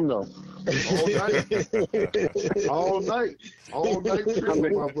stem, though. All night. All night. All night,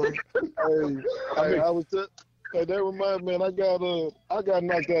 my brother. I was just, that reminds me, man, I got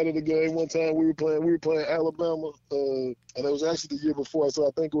knocked out of the game one time. We were playing Alabama, and it was actually the year before, so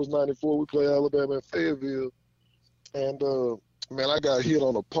I think it was '94. We played Alabama in Fayetteville, and man, I got hit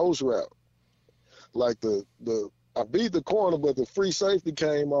on a post route. Like I beat the corner, but the free safety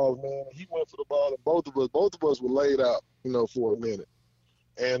came off, man. He went for the ball, and both of us were laid out, you know, for a minute.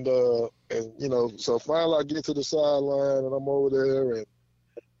 And you know, so finally I get to the sideline, and I'm over there,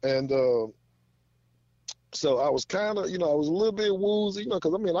 and so I was kind of, you know, I was a little bit woozy, you know,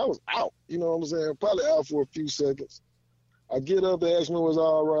 because I mean I was out, you know what I'm saying, probably out for a few seconds. I get up, they ask me was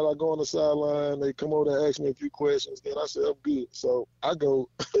all right. I go on the sideline, they come over and ask me a few questions. Then I said I'm good, so I go.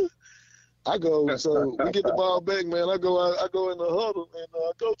 So we get the ball back, man. I go in the huddle, and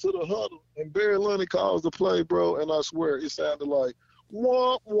I go to the huddle, and Barry Lundy calls the play, bro, and I swear it sounded like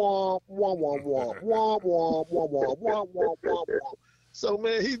womp womp womp womp womp womp womp womp womp womp womp womp. So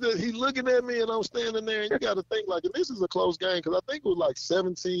man, he looking at me, and I'm standing there, and you got to think like, and this is a close game because I think it was like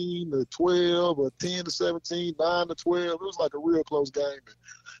 17-12 or 10-17, 9-12. It was like a real close game,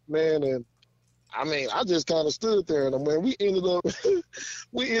 man, and. I mean, I just kind of stood there, and man, we ended up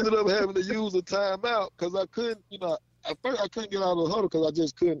having to use a timeout because I couldn't, you know, at first I couldn't get out of the huddle because I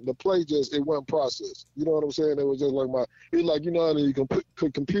just couldn't. The play it wasn't processed. You know what I'm saying? It was just like it's like, you know how you can put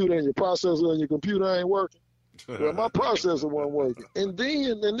computer and your processor and your computer ain't working. Well, my processor wasn't working, and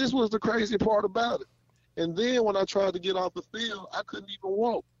this was the crazy part about it. And then when I tried to get off the field, I couldn't even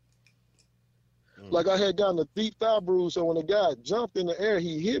walk. Like I had gotten a deep thigh bruise, so when the guy jumped in the air,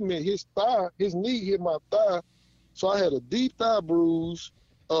 he hit me. His knee hit my thigh, so I had a deep thigh bruise,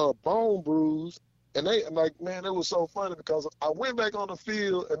 bone bruise, and they like, man, it was so funny because I went back on the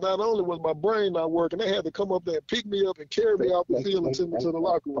field, and not only was my brain not working, they had to come up there and pick me up and carry me off the field and send me to the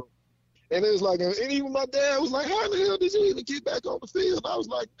locker room. And it was like, and even my dad was like, "How the hell did you even get back on the field?" I was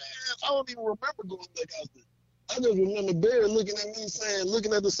like, "Man, I don't even remember going back out there." I just remember Barry looking at me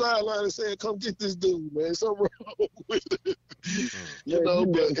looking at the sideline and saying, "Come get this dude, man. Something wrong with it." You know,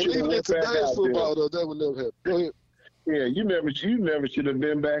 but even in today's football, though, that would never happen. Go ahead. Yeah, you never should have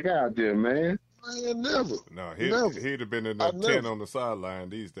been back out there, man. Man, never. No, he'd have been in that 10 on the sideline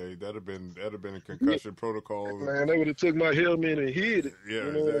these days. That'd have been a concussion protocol. Man, they would have took my helmet and hid it. Yeah,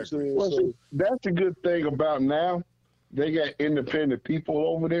 you know exactly. Well, so that's the good thing about now. They got independent people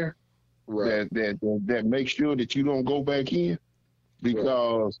over there. Right. That make sure that you don't go back in,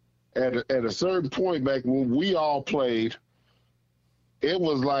 because at a certain point back when we all played, it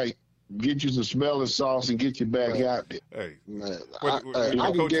was like get you some smelling sauce and get you back out there. Hey, man, I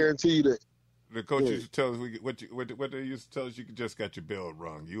can guarantee that. The coach used to tell us what they used to tell us. You just got your bell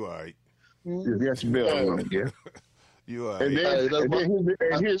rung. You all right? You got your bell rung, yeah. You all right? And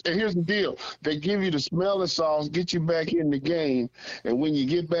here's the deal. They give you the smelling sauce, get you back in the game, and when you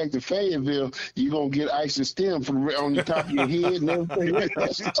get back to Fayetteville, you're going to get ice and stem on the top of your head and everything.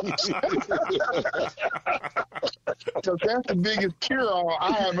 Because that's the biggest cure-all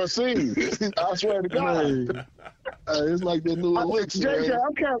I ever seen. I swear to God. It's like the new elixir.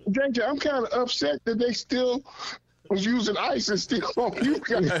 JJ, I'm kind of upset that they still was using ice and still on you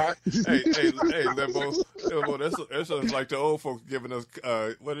guys. hey, Lembo, that's just like the old folks giving us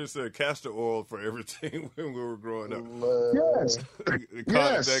castor oil for everything when we were growing up. Yes.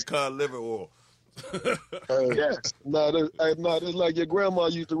 That cod liver oil. Yes. It's like your grandma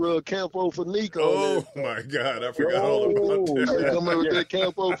used to rub Campo for Nick on Oh there. my God, I forgot all about Oh, Hey, that. come here with yeah. that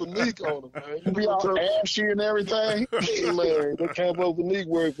Campo for Nick on it, man. You be all ashy and everything. Man, that Campo for Nick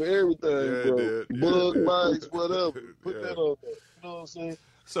work for everything, Yeah, it bro. did. Yeah, it Bug did. bites, whatever. Put Yeah. that on there. You know what I'm saying?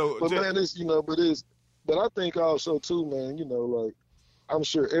 So, But man, but I think also too, man, like I'm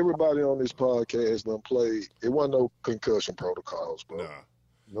sure everybody on this podcast done played. It wasn't no concussion protocols, bro. nah.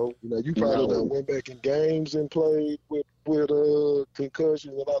 Nope. You probably No. done went back in games and played with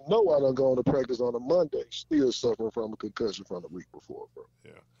concussions, and I know I done gone to practice on a Monday, still suffering from a concussion from the week before, bro.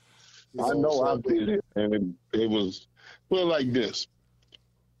 Yeah. You I know I what I'm did it, and it was well like this.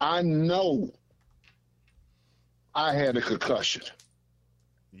 I know I had a concussion,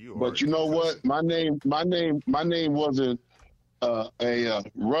 but you know what? My name wasn't a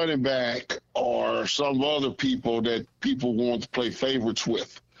running back or some other people that people want to play favorites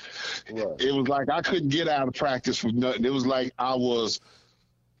with. Right. It was like I couldn't get out of practice for nothing. It was like I was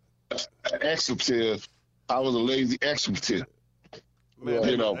expletive. I was a lazy expletive. Man, Yeah.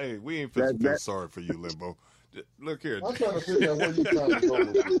 You know, hey, we ain't feel that- sorry for you, Limbo. Look here. I'm trying to figure out where you trying to go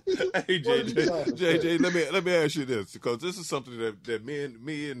with this. Hey What are you trying to say? JJ, let me ask you this, because this is something that me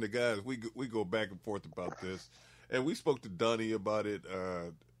and the guys we go back and forth about this, and we spoke to Donnie about it.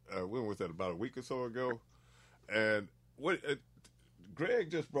 When was that? About a week or so ago, and what Greg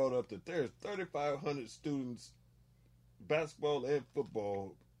just brought up that there's 3,500 students, basketball and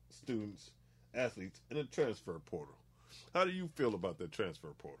football students, athletes in a transfer portal. How do you feel about that transfer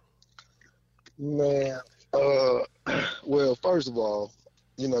portal? Man, well, first of all,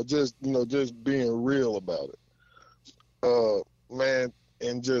 just being real about it. Man,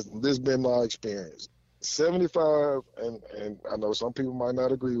 and just this been my experience. 75, and I know some people might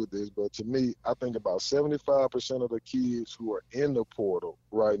not agree with this, but to me, I think about 75% of the kids who are in the portal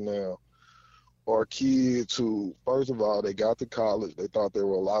right now are kids who, first of all, they got to college, they thought they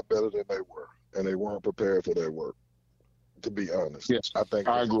were a lot better than they were, and they weren't prepared for their work, to be honest. Yes, I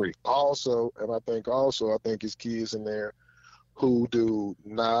agree. I think it's kids in there who do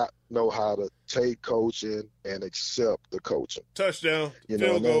not know how to take coaching and accept the coaching. Touchdown,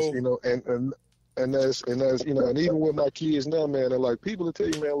 Field goal. And that's and even with my kids now, man, and like people will tell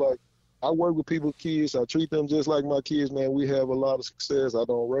you, man, like I work with people's kids, I treat them just like my kids, man. We have a lot of success. I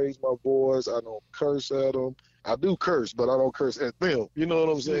don't raise my boys, I don't curse at them. I do curse, but I don't curse at them. You know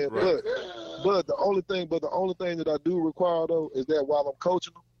what I'm saying? Right. But the only thing that I do require though is that while I'm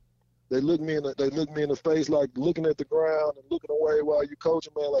coaching them, they look me in the face, like looking at the ground and looking away while you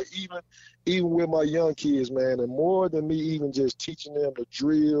coaching, man. Like even with my young kids, man, and more than me even just teaching them the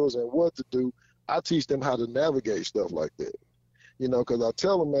drills and what to do, I teach them how to navigate stuff like that. Because I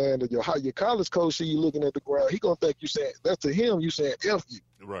tell them, man, that your college coach see you looking at the ground, he gonna think you saying that to him. You saying F you.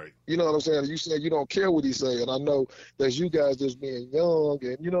 Right. You know what I'm saying? You saying you don't care what he's saying. I know that's you guys just being young,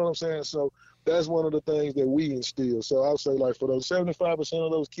 and you know what I'm saying. So that's one of the things that we instill. So I'll say, like, for those 75%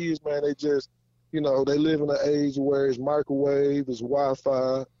 of those kids, man, they just, they live in an age where it's microwave, it's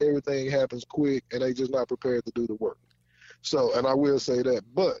Wi-Fi, everything happens quick, and they just not prepared to do the work. So, and I will say that,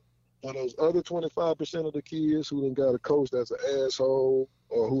 but for those other 25% of the kids who done got a coach that's an asshole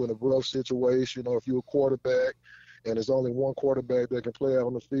or who in a rough situation, or if you're a quarterback and there's only one quarterback that can play out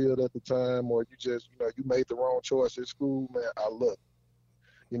on the field at the time, or you just, you made the wrong choice at school, man, I love it.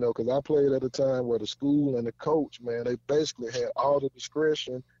 Because I played at a time where the school and the coach, man, they basically had all the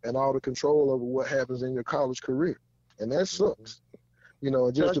discretion and all the control over what happens in your college career. And that sucks.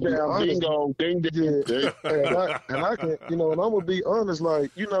 And just to be honest, and I can, and I'm gonna be honest,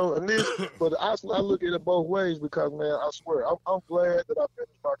 like, and this, but I look at it both ways because, man, I swear, I'm glad that I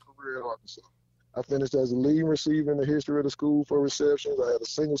finished my career at Arkansas. I finished as a leading receiver in the history of the school for receptions. I had a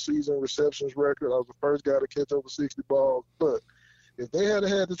single season receptions record. I was the first guy to catch over 60 balls. But if they had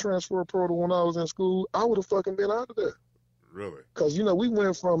the transfer portal when I was in school, I would have fucking been out of there. Really? Because, we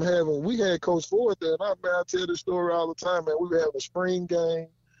went from we had Coach Ford there, and I tell this story all the time, man. We were having a spring game.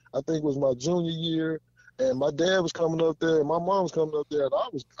 I think it was my junior year, and my dad was coming up there, and my mom was coming up there, and I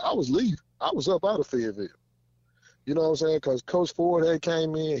was leaving. I was up out of Fayetteville. You know what I'm saying? Because Coach Ford had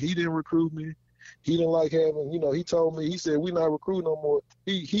came in. He didn't recruit me. He didn't like having, he told me, he said, we not recruiting no more.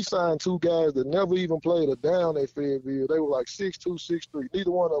 He signed two guys that never even played a down at Fayetteville. They were like 6'2", 6'3".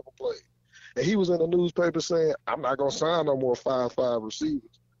 Neither one of them played. And he was in the newspaper saying, I'm not going to sign no more 5'5"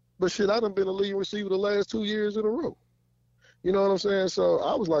 receivers. But shit, I done been a leading receiver the last 2 years in a row. You know what I'm saying? So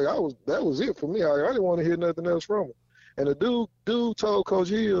I was like, that was it for me. I didn't want to hear nothing else from him. And the dude told Coach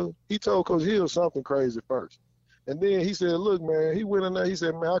Hill, something crazy first. And then he said, look, man, he went in there, he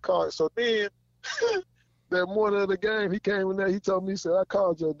said, man, I called it. So then that morning of the game, he came in there, he told me, he said, I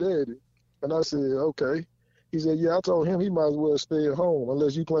called your daddy. And I said, okay. He said, yeah, I told him he might as well stay at home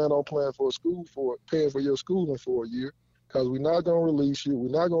unless you plan on paying for your schooling for a year, because we're not going to release you. We're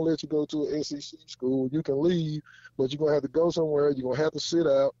not going to let you go to an SEC school. You can leave, but you're going to have to go somewhere. You're going to have to sit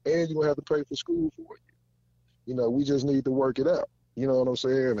out, and you're going to have to pay for school for a year. You know, we just need to work it out. You know what I'm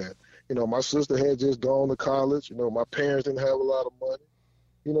saying? And, you know, my sister had just gone to college. You know, my parents didn't have a lot of money.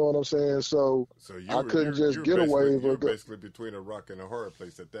 You know what I'm saying? So I couldn't just get away. You were basically between a rock and a hard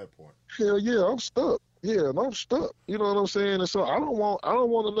place at that point. Hell yeah, I'm stuck. Yeah, and I'm stuck. You know what I'm saying? And so I don't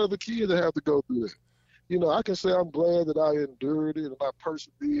want another kid to have to go through that. You know, I can say I'm glad that I endured it and I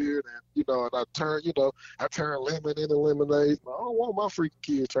persevered, and you know, and I turned lemon into lemonade. I don't want my freaking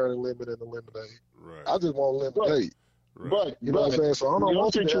kids turning lemon into lemonade. Right. I just want lemonade. But you know what I'm saying? So I don't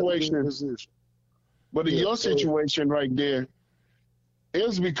want you to have to be in a position. But in your situation right there,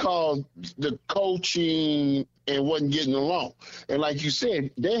 it's because the coaching and wasn't getting along. And like you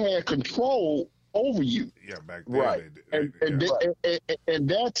said, they had control over you. Yeah, back then. Right. And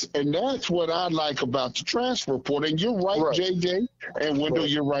that's what I like about the transfer portal. And you're right, JJ, and Wendell,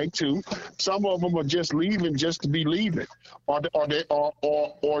 you're right too. Some of them are just leaving just to be leaving, or they didn't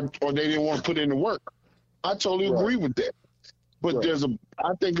want to put in the work. I totally agree with that. But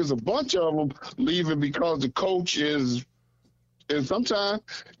I think there's a bunch of them leaving because the coach is. And sometimes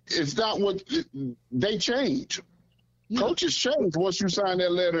it's not what they change. Yeah. Coaches change once you sign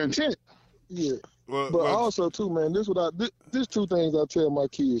that letter of intent. Yeah. But also too, man, this two things I tell my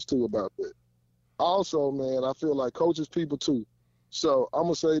kids too about that. Also, man, I feel like coaches people too. So I'm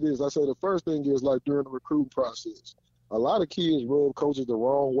gonna say this. I say the first thing is like during the recruiting process. A lot of kids rub coaches the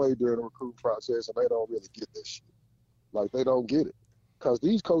wrong way during the recruiting process, and they don't really get that shit. Like they don't get it. Because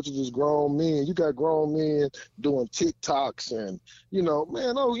these coaches is grown men. You got grown men doing TikToks and, you know,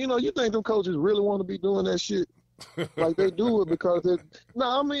 man, you think them coaches really want to be doing that shit? Like they do it because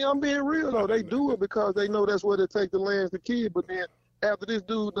I'm being real though. They do it because they know that's what it takes to land the kid. But then after this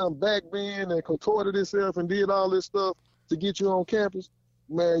dude done backbend and contorted himself and did all this stuff to get you on campus,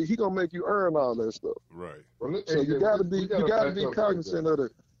 man, he gonna make you earn all that stuff. Right. Well, so you gotta be cognizant of that.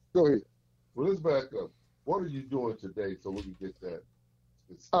 Go ahead. Well, let's back up. What are you doing today so we can get that?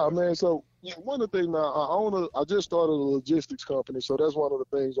 Man, so one of the things now, I just started a logistics company, so that's one of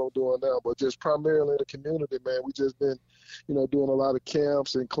the things I'm doing now. But just primarily in the community, man, we just been, you know, doing a lot of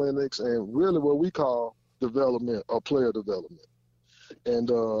camps and clinics and really what we call development or player development. And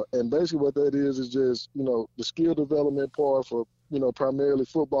basically what that is just, you know, the skill development part for, you know, primarily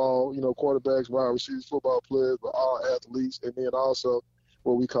football, you know, quarterbacks, wide receivers, football players, but all athletes, and then also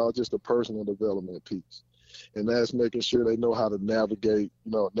what we call just the personal development piece. And that's making sure they know how to navigate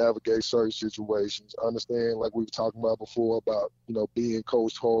certain situations, understand, like we were talking about before, about, you know, being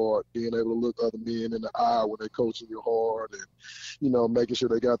coached hard, being able to look other men in the eye when they're coaching you hard, and, you know, making sure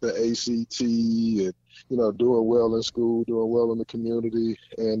they got the ACT and, you know, doing well in school, doing well in the community.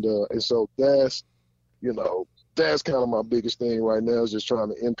 And so that's, you know, that's kind of my biggest thing right now, is just trying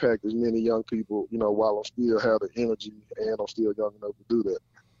to impact as many young people, you know, while I still have the energy and I'm still young enough to do that.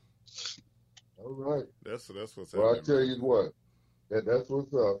 All right. That's what's happening. Well, I tell you what, that's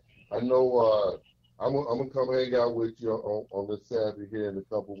what's up. I know I'm gonna come hang out with you on this Saturday here in a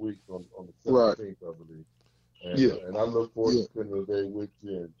couple of weeks on the 17th, I believe. And, and I look forward to spending the day with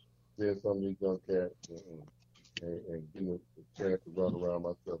you and seeing some of these young cats and getting a chance to run around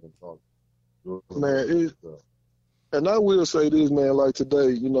myself and talk. Man, and I will say this, man, like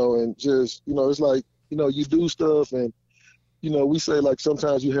today, you know, and just, you know, it's like, you know, you do stuff and, you know, we say like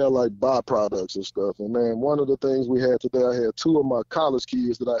sometimes you have like byproducts and stuff. And man, one of the things we had today, I had two of my college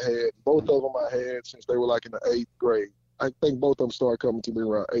kids that I had. Both of them I had since they were like in the 8th grade. I think both of them started coming to me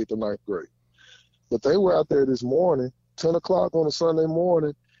around 8th or 9th grade. But they were out there this morning, 10 o'clock on a Sunday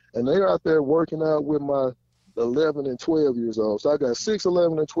morning, and they were out there working out with my 11 and 12 years old. So I got 6,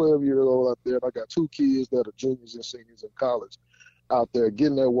 11, and 12 years old out there, and I got 2 kids that are juniors and seniors in college out there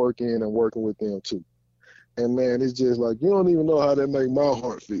getting their work in and working with them too. And, man, it's just like, you don't even know how that make my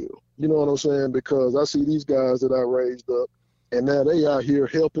heart feel. You know what I'm saying? Because I see these guys that I raised up, and now they out here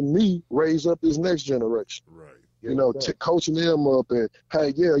helping me raise up this next generation. Right. You know, coaching them up and,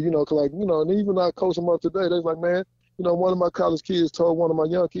 hey, yeah, you know, like, you know, and even I coach them up today, they're like, man, you know, one of my college kids told one of my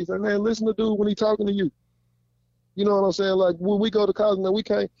young kids, like, man, listen to dude when he talking to you. You know what I'm saying? Like, when we go to college, man, we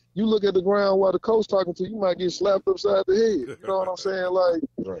can't, you look at the ground while the coach talking to you, you might get slapped upside the head. You know what I'm saying? Like,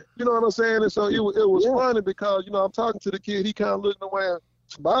 you know what I'm saying? And so it was funny because, you know, I'm talking to the kid, he kind of looking away.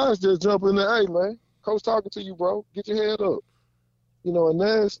 Tobias just jumping in there, hey, man, coach talking to you, bro. Get your head up. You know, and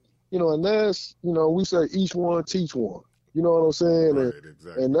that's, you know, we say each one teach one. You know what I'm saying? Right,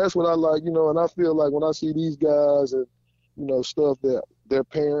 exactly. And that's what I like, you know, and I feel like when I see these guys and, you know, stuff that their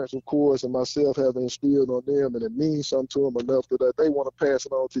parents, of course, and myself have instilled on them, and it means something to them enough that they want to pass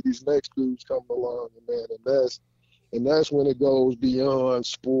it on to these next dudes coming along, man. And that's when it goes beyond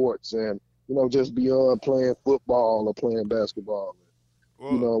sports and, you know, just beyond playing football or playing basketball.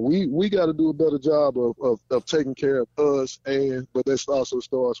 Well, You know, we got to do a better job of taking care of us, but that also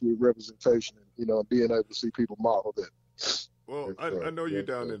starts with representation and, you know, being able to see people model that. well, I know you're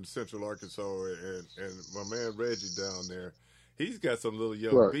down in Central Arkansas, and my man Reggie down there, he's got some little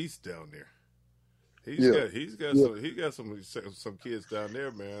young Right. beasts down there. Yeah. He got some kids down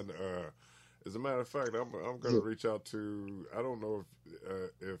there, man. As a matter of fact, I'm going to reach out to, I don't know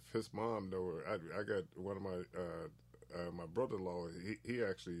if his mom know her. I got one of my brother-in-law. He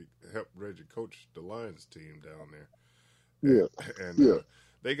actually helped Reggie coach the Lions team down there. Yeah. And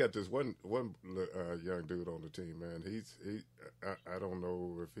they got this one young dude on the team, man. I don't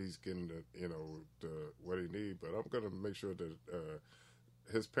know if he's getting the what he need, but I'm gonna make sure that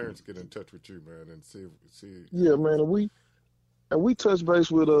his parents get in touch with you, man, and see. Yeah, man, and we touch base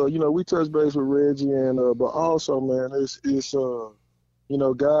with Reggie, and but also, man, it's you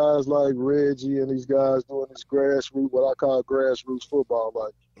know, guys like Reggie and these guys doing this grassroots, what I call grassroots football.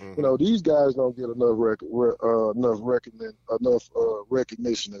 Like, you know, these guys don't get enough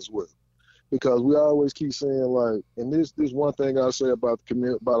recognition as well, because we always keep saying, like, and this one thing I say about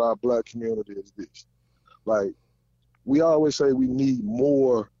about our black community is this, like, we always say we need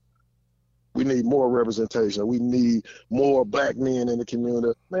more representation. We need more black men in the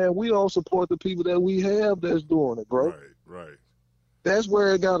community. Man, we don't support the people that we have that's doing it, bro. Right. That's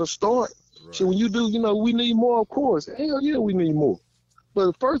where it got to start. Right. So when you do, you know, we need more, of course. Hell yeah, we need more.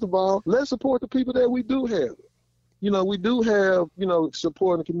 But first of all, let's support the people that we do have. You know, we do have, you know,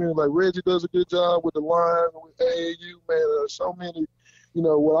 support in the community. Like Reggie does a good job with the Lions, with AAU, man. So many, you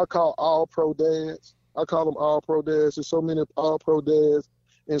know, what I call all-pro dads. I call them all-pro dads. There's so many all-pro dads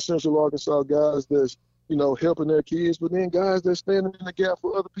in Central Arkansas, guys that's, you know, helping their kids, but then guys that's standing in the gap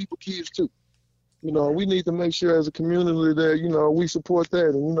for other people's kids too. You know, we need to make sure as a community that, you know, we support that.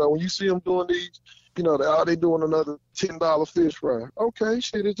 And, you know, when you see them doing these, you know, they doing another $10 fish fry. Okay,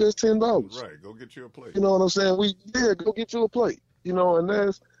 shit, it's just $10. Right, go get you a plate. You know what I'm saying? Go get you a plate. You know, and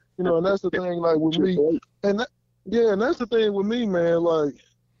that's the thing, like, with me. And that's the thing with me, man. Like,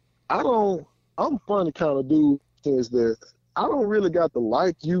 I'm funny kind of dude, is that I don't really got to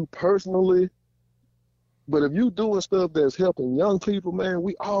like you personally, but if you doing stuff that's helping young people, man,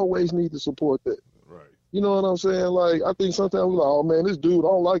 we always need to support that. Right. You know what I'm saying? Like, I think sometimes we're like, oh, man, this dude, I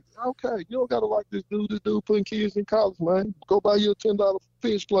don't like it. Okay, you don't got to like this dude. This dude putting kids in college, man. Go buy you a $10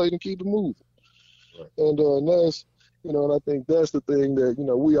 fish plate and keep it moving. Right. And that's, you know, and I think that's the thing that, you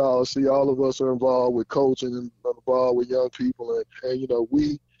know, we all see. All of us are involved with coaching and involved with young people. And you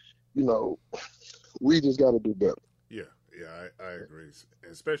know, we just got to do better. Yeah, I agree.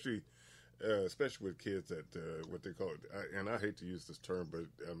 Especially with kids that what they call it, and I hate to use this term, but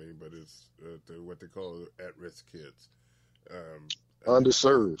it's what they call at-risk kids,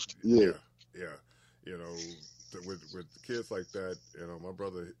 underserved. Yeah. You know, with kids like that, you know, my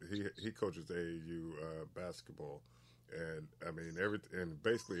brother he coaches AAU basketball, and I mean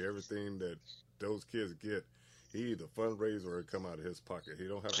basically everything that those kids get, he either fundraise or it come out of his pocket. He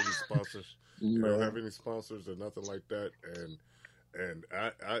don't have any sponsors. He don't have any sponsors or nothing like that, And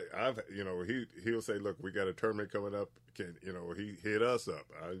I've you know, he'll say, look, we got a tournament coming up. Can you know, he hit us up.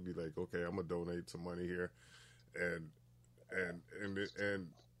 I'd be like, okay, I'm gonna donate some money here, and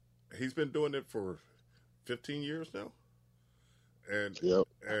he's been doing it for 15 years now. And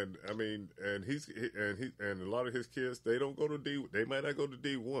and I mean, and a lot of his kids, they don't go to they might not go to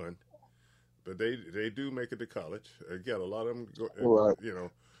D1, but they do make it to college. You got a lot of them go, you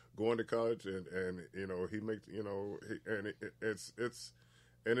know, going to college, and you know, he makes, you know, it's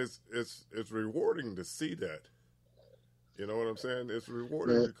rewarding to see that. You know what I'm saying? It's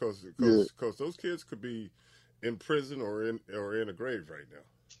rewarding because those kids could be in prison or in a grave right now.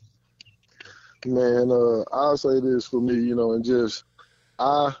 Man, I'll say this for me, you know, and just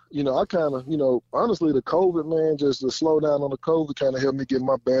I kind of, you know, honestly, the COVID, man, just the slow down on the COVID kind of helped me get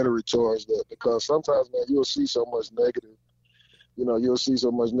my battery charged up, because sometimes, man, you'll see so much negative. You know, you'll see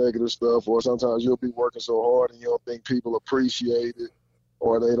so much negative stuff, or sometimes you'll be working so hard and you don't think people appreciate it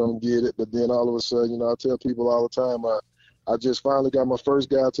or they don't get it. But then all of a sudden, you know, I tell people all the time, I just finally got my first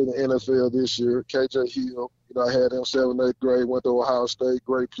guy to the NFL this year, KJ Hill. You know, I had him 7th, 8th grade, went to Ohio State,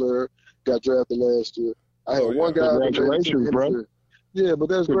 great player, got drafted last year. I had one guy. Congratulations, bro. Yeah, but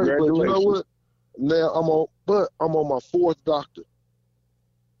that's great. But you know what? Now I'm on my 4th doctor.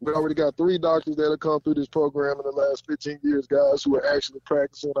 We already got 3 doctors that have come through this program in the last 15 years, guys who are actually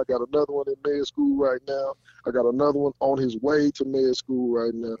practicing. I got another one in med school right now. I got another one on his way to med school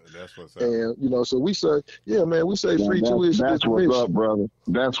right now. That's what's up. And, so we say, we say free tuition is That's the what's mission. up, brother.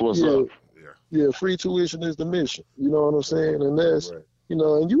 That's what's up. Yeah, free tuition is the mission. You know what I'm saying? And that's, Right.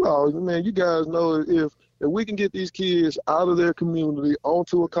 and you guys know if we can get these kids out of their community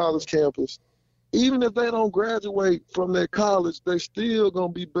onto a college campus, even if they don't graduate from their college, they still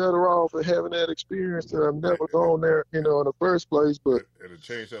gonna be better off at having that experience that have never gone there, in the first place. But it'll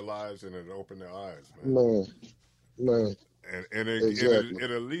change their lives and it'll open their eyes, man. Man. And Exactly.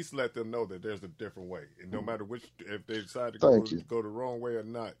 it'll at least let them know that there's a different way. And no matter if they decide to go the wrong way or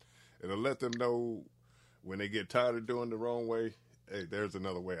not, it'll let them know when they get tired of doing the wrong way, hey, there's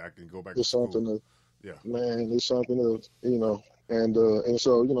another way I can go back to school. Something else. Yeah. Man, it's something else, and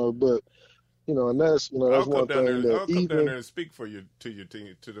so, but, and that's, that's one thing I'll come even down there and speak for you to your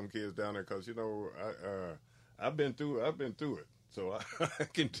team, to them kids down there, because I've been through it, so I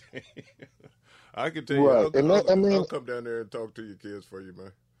can tell you. Right. I'll come down there and talk to your kids for you,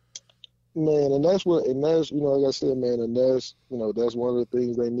 man. Man, and that's like I said, man, and that's that's one of the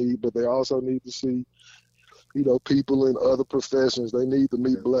things they need, but they also need to see, people in other professions. They need to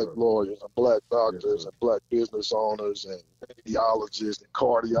meet black lawyers and black doctors and black business owners and radiologists and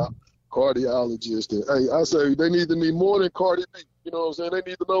cardiologists. And hey, I say they need to meet more than Cardi B. You know what I'm saying? They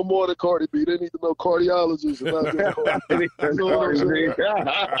need to know more than Cardi B. They need to know cardiologists and not just Cardi B. You know what I'm saying?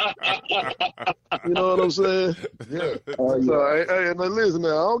 You know what I'm saying? Yeah. So, hey, and now listen, now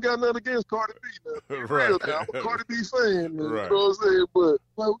I don't got nothing against Cardi B. Now. Right. Real now. I'm a Cardi B fan, man. Right. You know what I'm saying?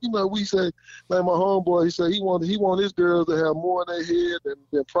 But we say, like my homeboy, he said he want his girls to have more in their head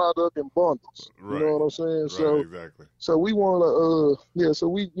than product and bundles. Right. You know what I'm saying? Right, So exactly. so we want to so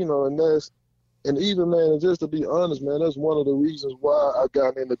we and that's. And even, man, just to be honest, man, that's one of the reasons why I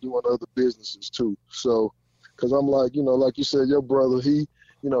got into doing other businesses too. So, because I'm like, like you said, your brother, he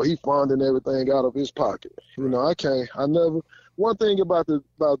funding everything out of his pocket. I never. One thing about and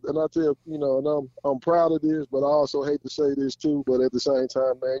I tell and I'm proud of this, but I also hate to say this too. But at the same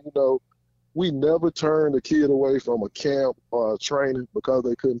time, man, we never turned a kid away from a camp or a training because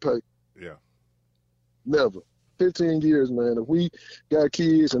they couldn't pay. Yeah. Never. 15 years, man. If we got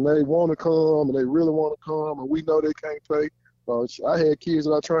kids and they want to come and they really want to come and we know they can't pay, I had kids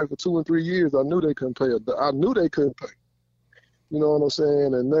that I trained for 2 and 3 years. I knew they couldn't pay. I knew they couldn't pay. You know what I'm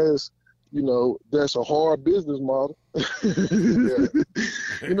saying? And that's, that's a hard business model.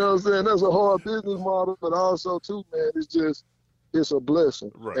 You know what I'm saying? That's a hard business model, but also too, man, it's a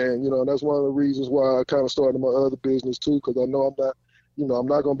blessing. Right. And, that's one of the reasons why I kind of started my other business too, because I know I'm not, I'm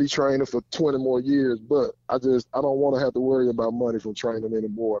not going to be training for 20 more years, but I don't want to have to worry about money from training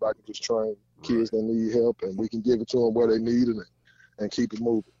anymore. I can just train kids that need help, and we can give it to them where they need it and keep it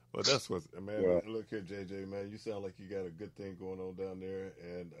moving. Well, that's what, man. Right. Look here, JJ, man. You sound like you got a good thing going on down there,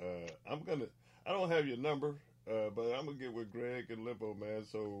 and I don't have your number, but I'm gonna get with Greg and Limbo, man.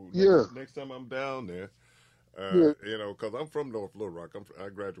 So next time I'm down there, because I'm from North Little Rock. I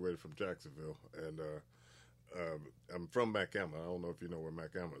graduated from Jacksonville, and I'm from McAmmer. I don't know if you know where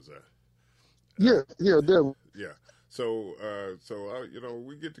McAmmer's at. Yeah, definitely. Yeah. So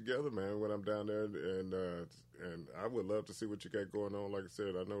we get together, man, when I'm down there, and I would love to see what you got going on. Like I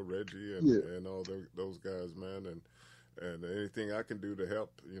said, I know Reggie and all those guys, man, and anything I can do to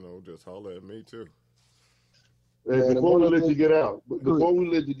help, just holler at me too. And before we let you get out,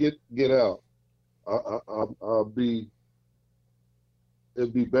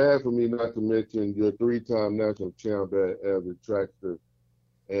 it'd be bad for me not to mention your 3-time national champ as a trackster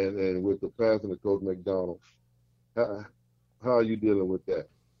and with the passing of Coach McDonald. How are you dealing with that?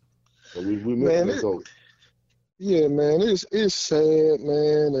 So we mentioned the coach. Yeah, man, it's sad,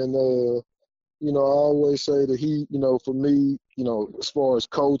 man, and I always say that he, for me, as far as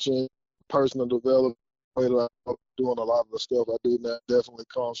coaching, personal development, doing a lot of the stuff I do now definitely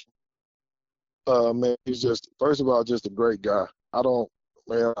comes from. Man, he's first of all, just a great guy. I don't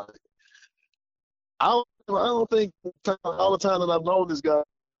think all the time that I've known this guy,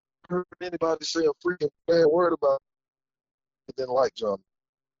 I heard anybody say a freaking bad word about it, didn't like John.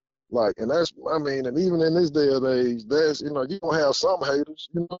 And that's, and even in this day of age, that's, you're going to have some haters,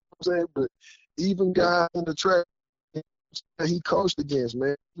 you know what I'm saying? But even guys in the track he coached against,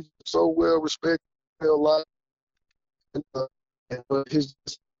 man, he's so well respected, a lot. And his.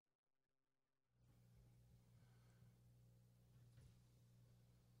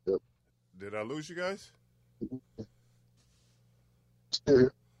 Did I lose you guys? Yeah.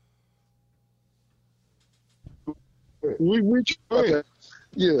 We okay.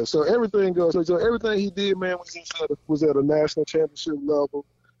 Yeah, so everything goes. So everything he did, man, was at a national championship level.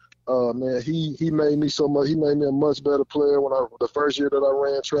 Man, he made me so much. He made me a much better player the first year that I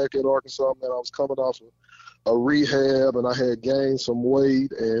ran track at Arkansas. Man, I was coming off a rehab, and I had gained some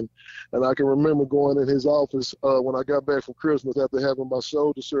weight, and I can remember going in his office when I got back from Christmas after having my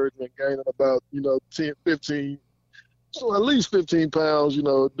shoulder surgery and gaining about 10, 15, so at least 15 pounds,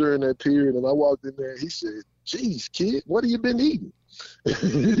 during that period. And I walked in there, and he said, "Geez, kid, what have you been eating?" Because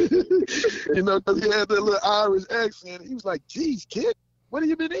he had that little Irish accent. He was like, "Geez, kid, what have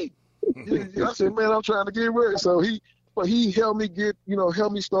you been eating?" I said, "Man, I'm trying to get ready." So he helped me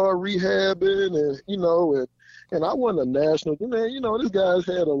helped me start rehabbing, and I won a national. Man, this guy's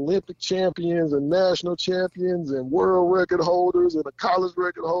had Olympic champions and national champions and world record holders and college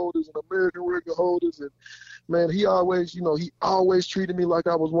record holders and American record holders. And man, he always treated me like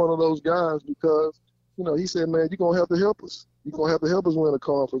I was one of those guys because, he said, "Man, you're going to have to help us. You're going to have to help us win a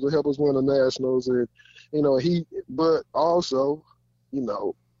conference or help us win the nationals." And, but also,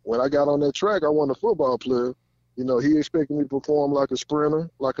 when I got on that track, I wasn't a football player. He expected me to perform like a sprinter,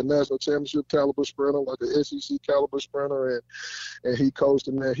 like a national championship caliber sprinter, like an SEC caliber sprinter, and he coached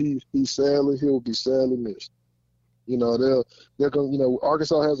him there. He'll be sadly missed. They're going.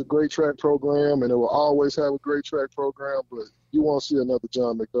 Arkansas has a great track program, and it will always have a great track program. But you won't see another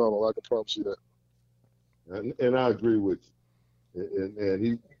John McDonald. I can promise you that. And I agree with you.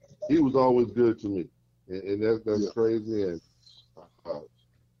 And he was always good to me, and that's crazy. And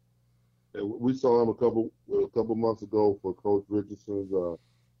we saw him a couple months ago for Coach Richardson's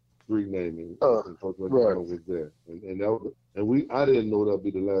street naming, and Coach McDonald was there, I didn't know that'd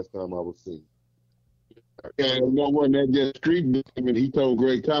be the last time I was seen. And no one that just street naming, he told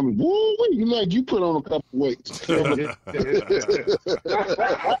Greg Thomas, "Woo, you put on a couple weights." He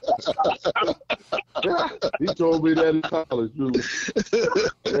told me that in college, too.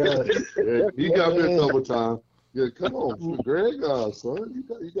 Yeah, he got me a couple times. Yeah, come on, Greg, son,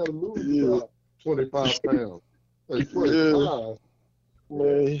 you got to lose 25 pounds. Like 25.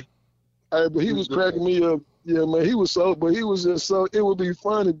 Man. Hey, but he was cracking me up. Yeah, man, he was just so. It would be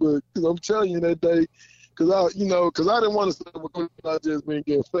funny, but because I'm telling you that day, because I didn't want to say, "Well, Coach, I just been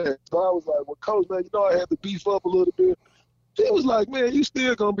getting fat." So I was like, "Well, Coach, man, I had to beef up a little bit." He was like, "Man, you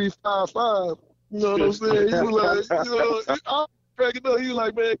still gonna be 5'5". You know what I'm saying? He was like, I'm cracking up. He was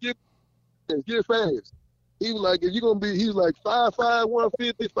like, "Man, get fast." He was like, "If you're gonna be," he was like 5'5",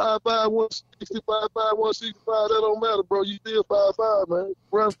 150, 5'5", 160, 5'5", 165. That don't matter, bro. You still 5'5", man.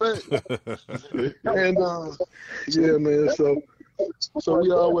 Run fast. And yeah, man. So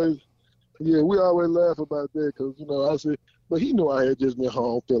we always laugh about that because I said, but he knew I had just been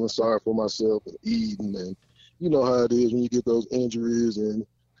home feeling sorry for myself and eating, and you know how it is when you get those injuries, and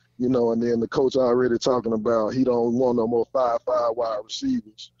and then the coach already talking about he don't want no more 5'5" wide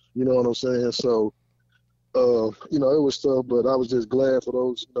receivers. You know what I'm saying? So. It was tough, but I was just glad for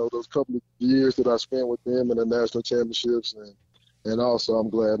those couple of years that I spent with them in the national championships, and also I'm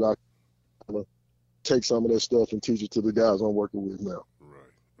glad I take some of that stuff and teach it to the guys I'm working with now.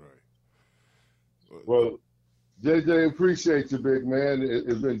 Right. Well, JJ, appreciate you, big man.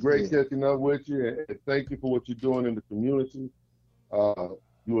 It's been great catching up with you, and thank you for what you're doing in the community. You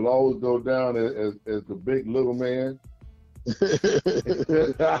will always go down as the big little man.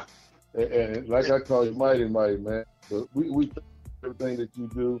 And like I call you, mighty, man. But we thank everything that you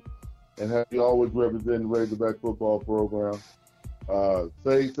do, and have you always representing the Razorback football program.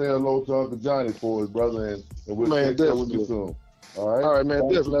 Say hello to Uncle Johnny for us, brother, and we'll catch up with you soon. All right, man.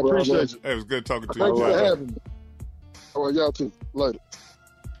 Definitely, I appreciate you. Hey, it was good talking to Thank you. you for having me. All right, y'all too. Later.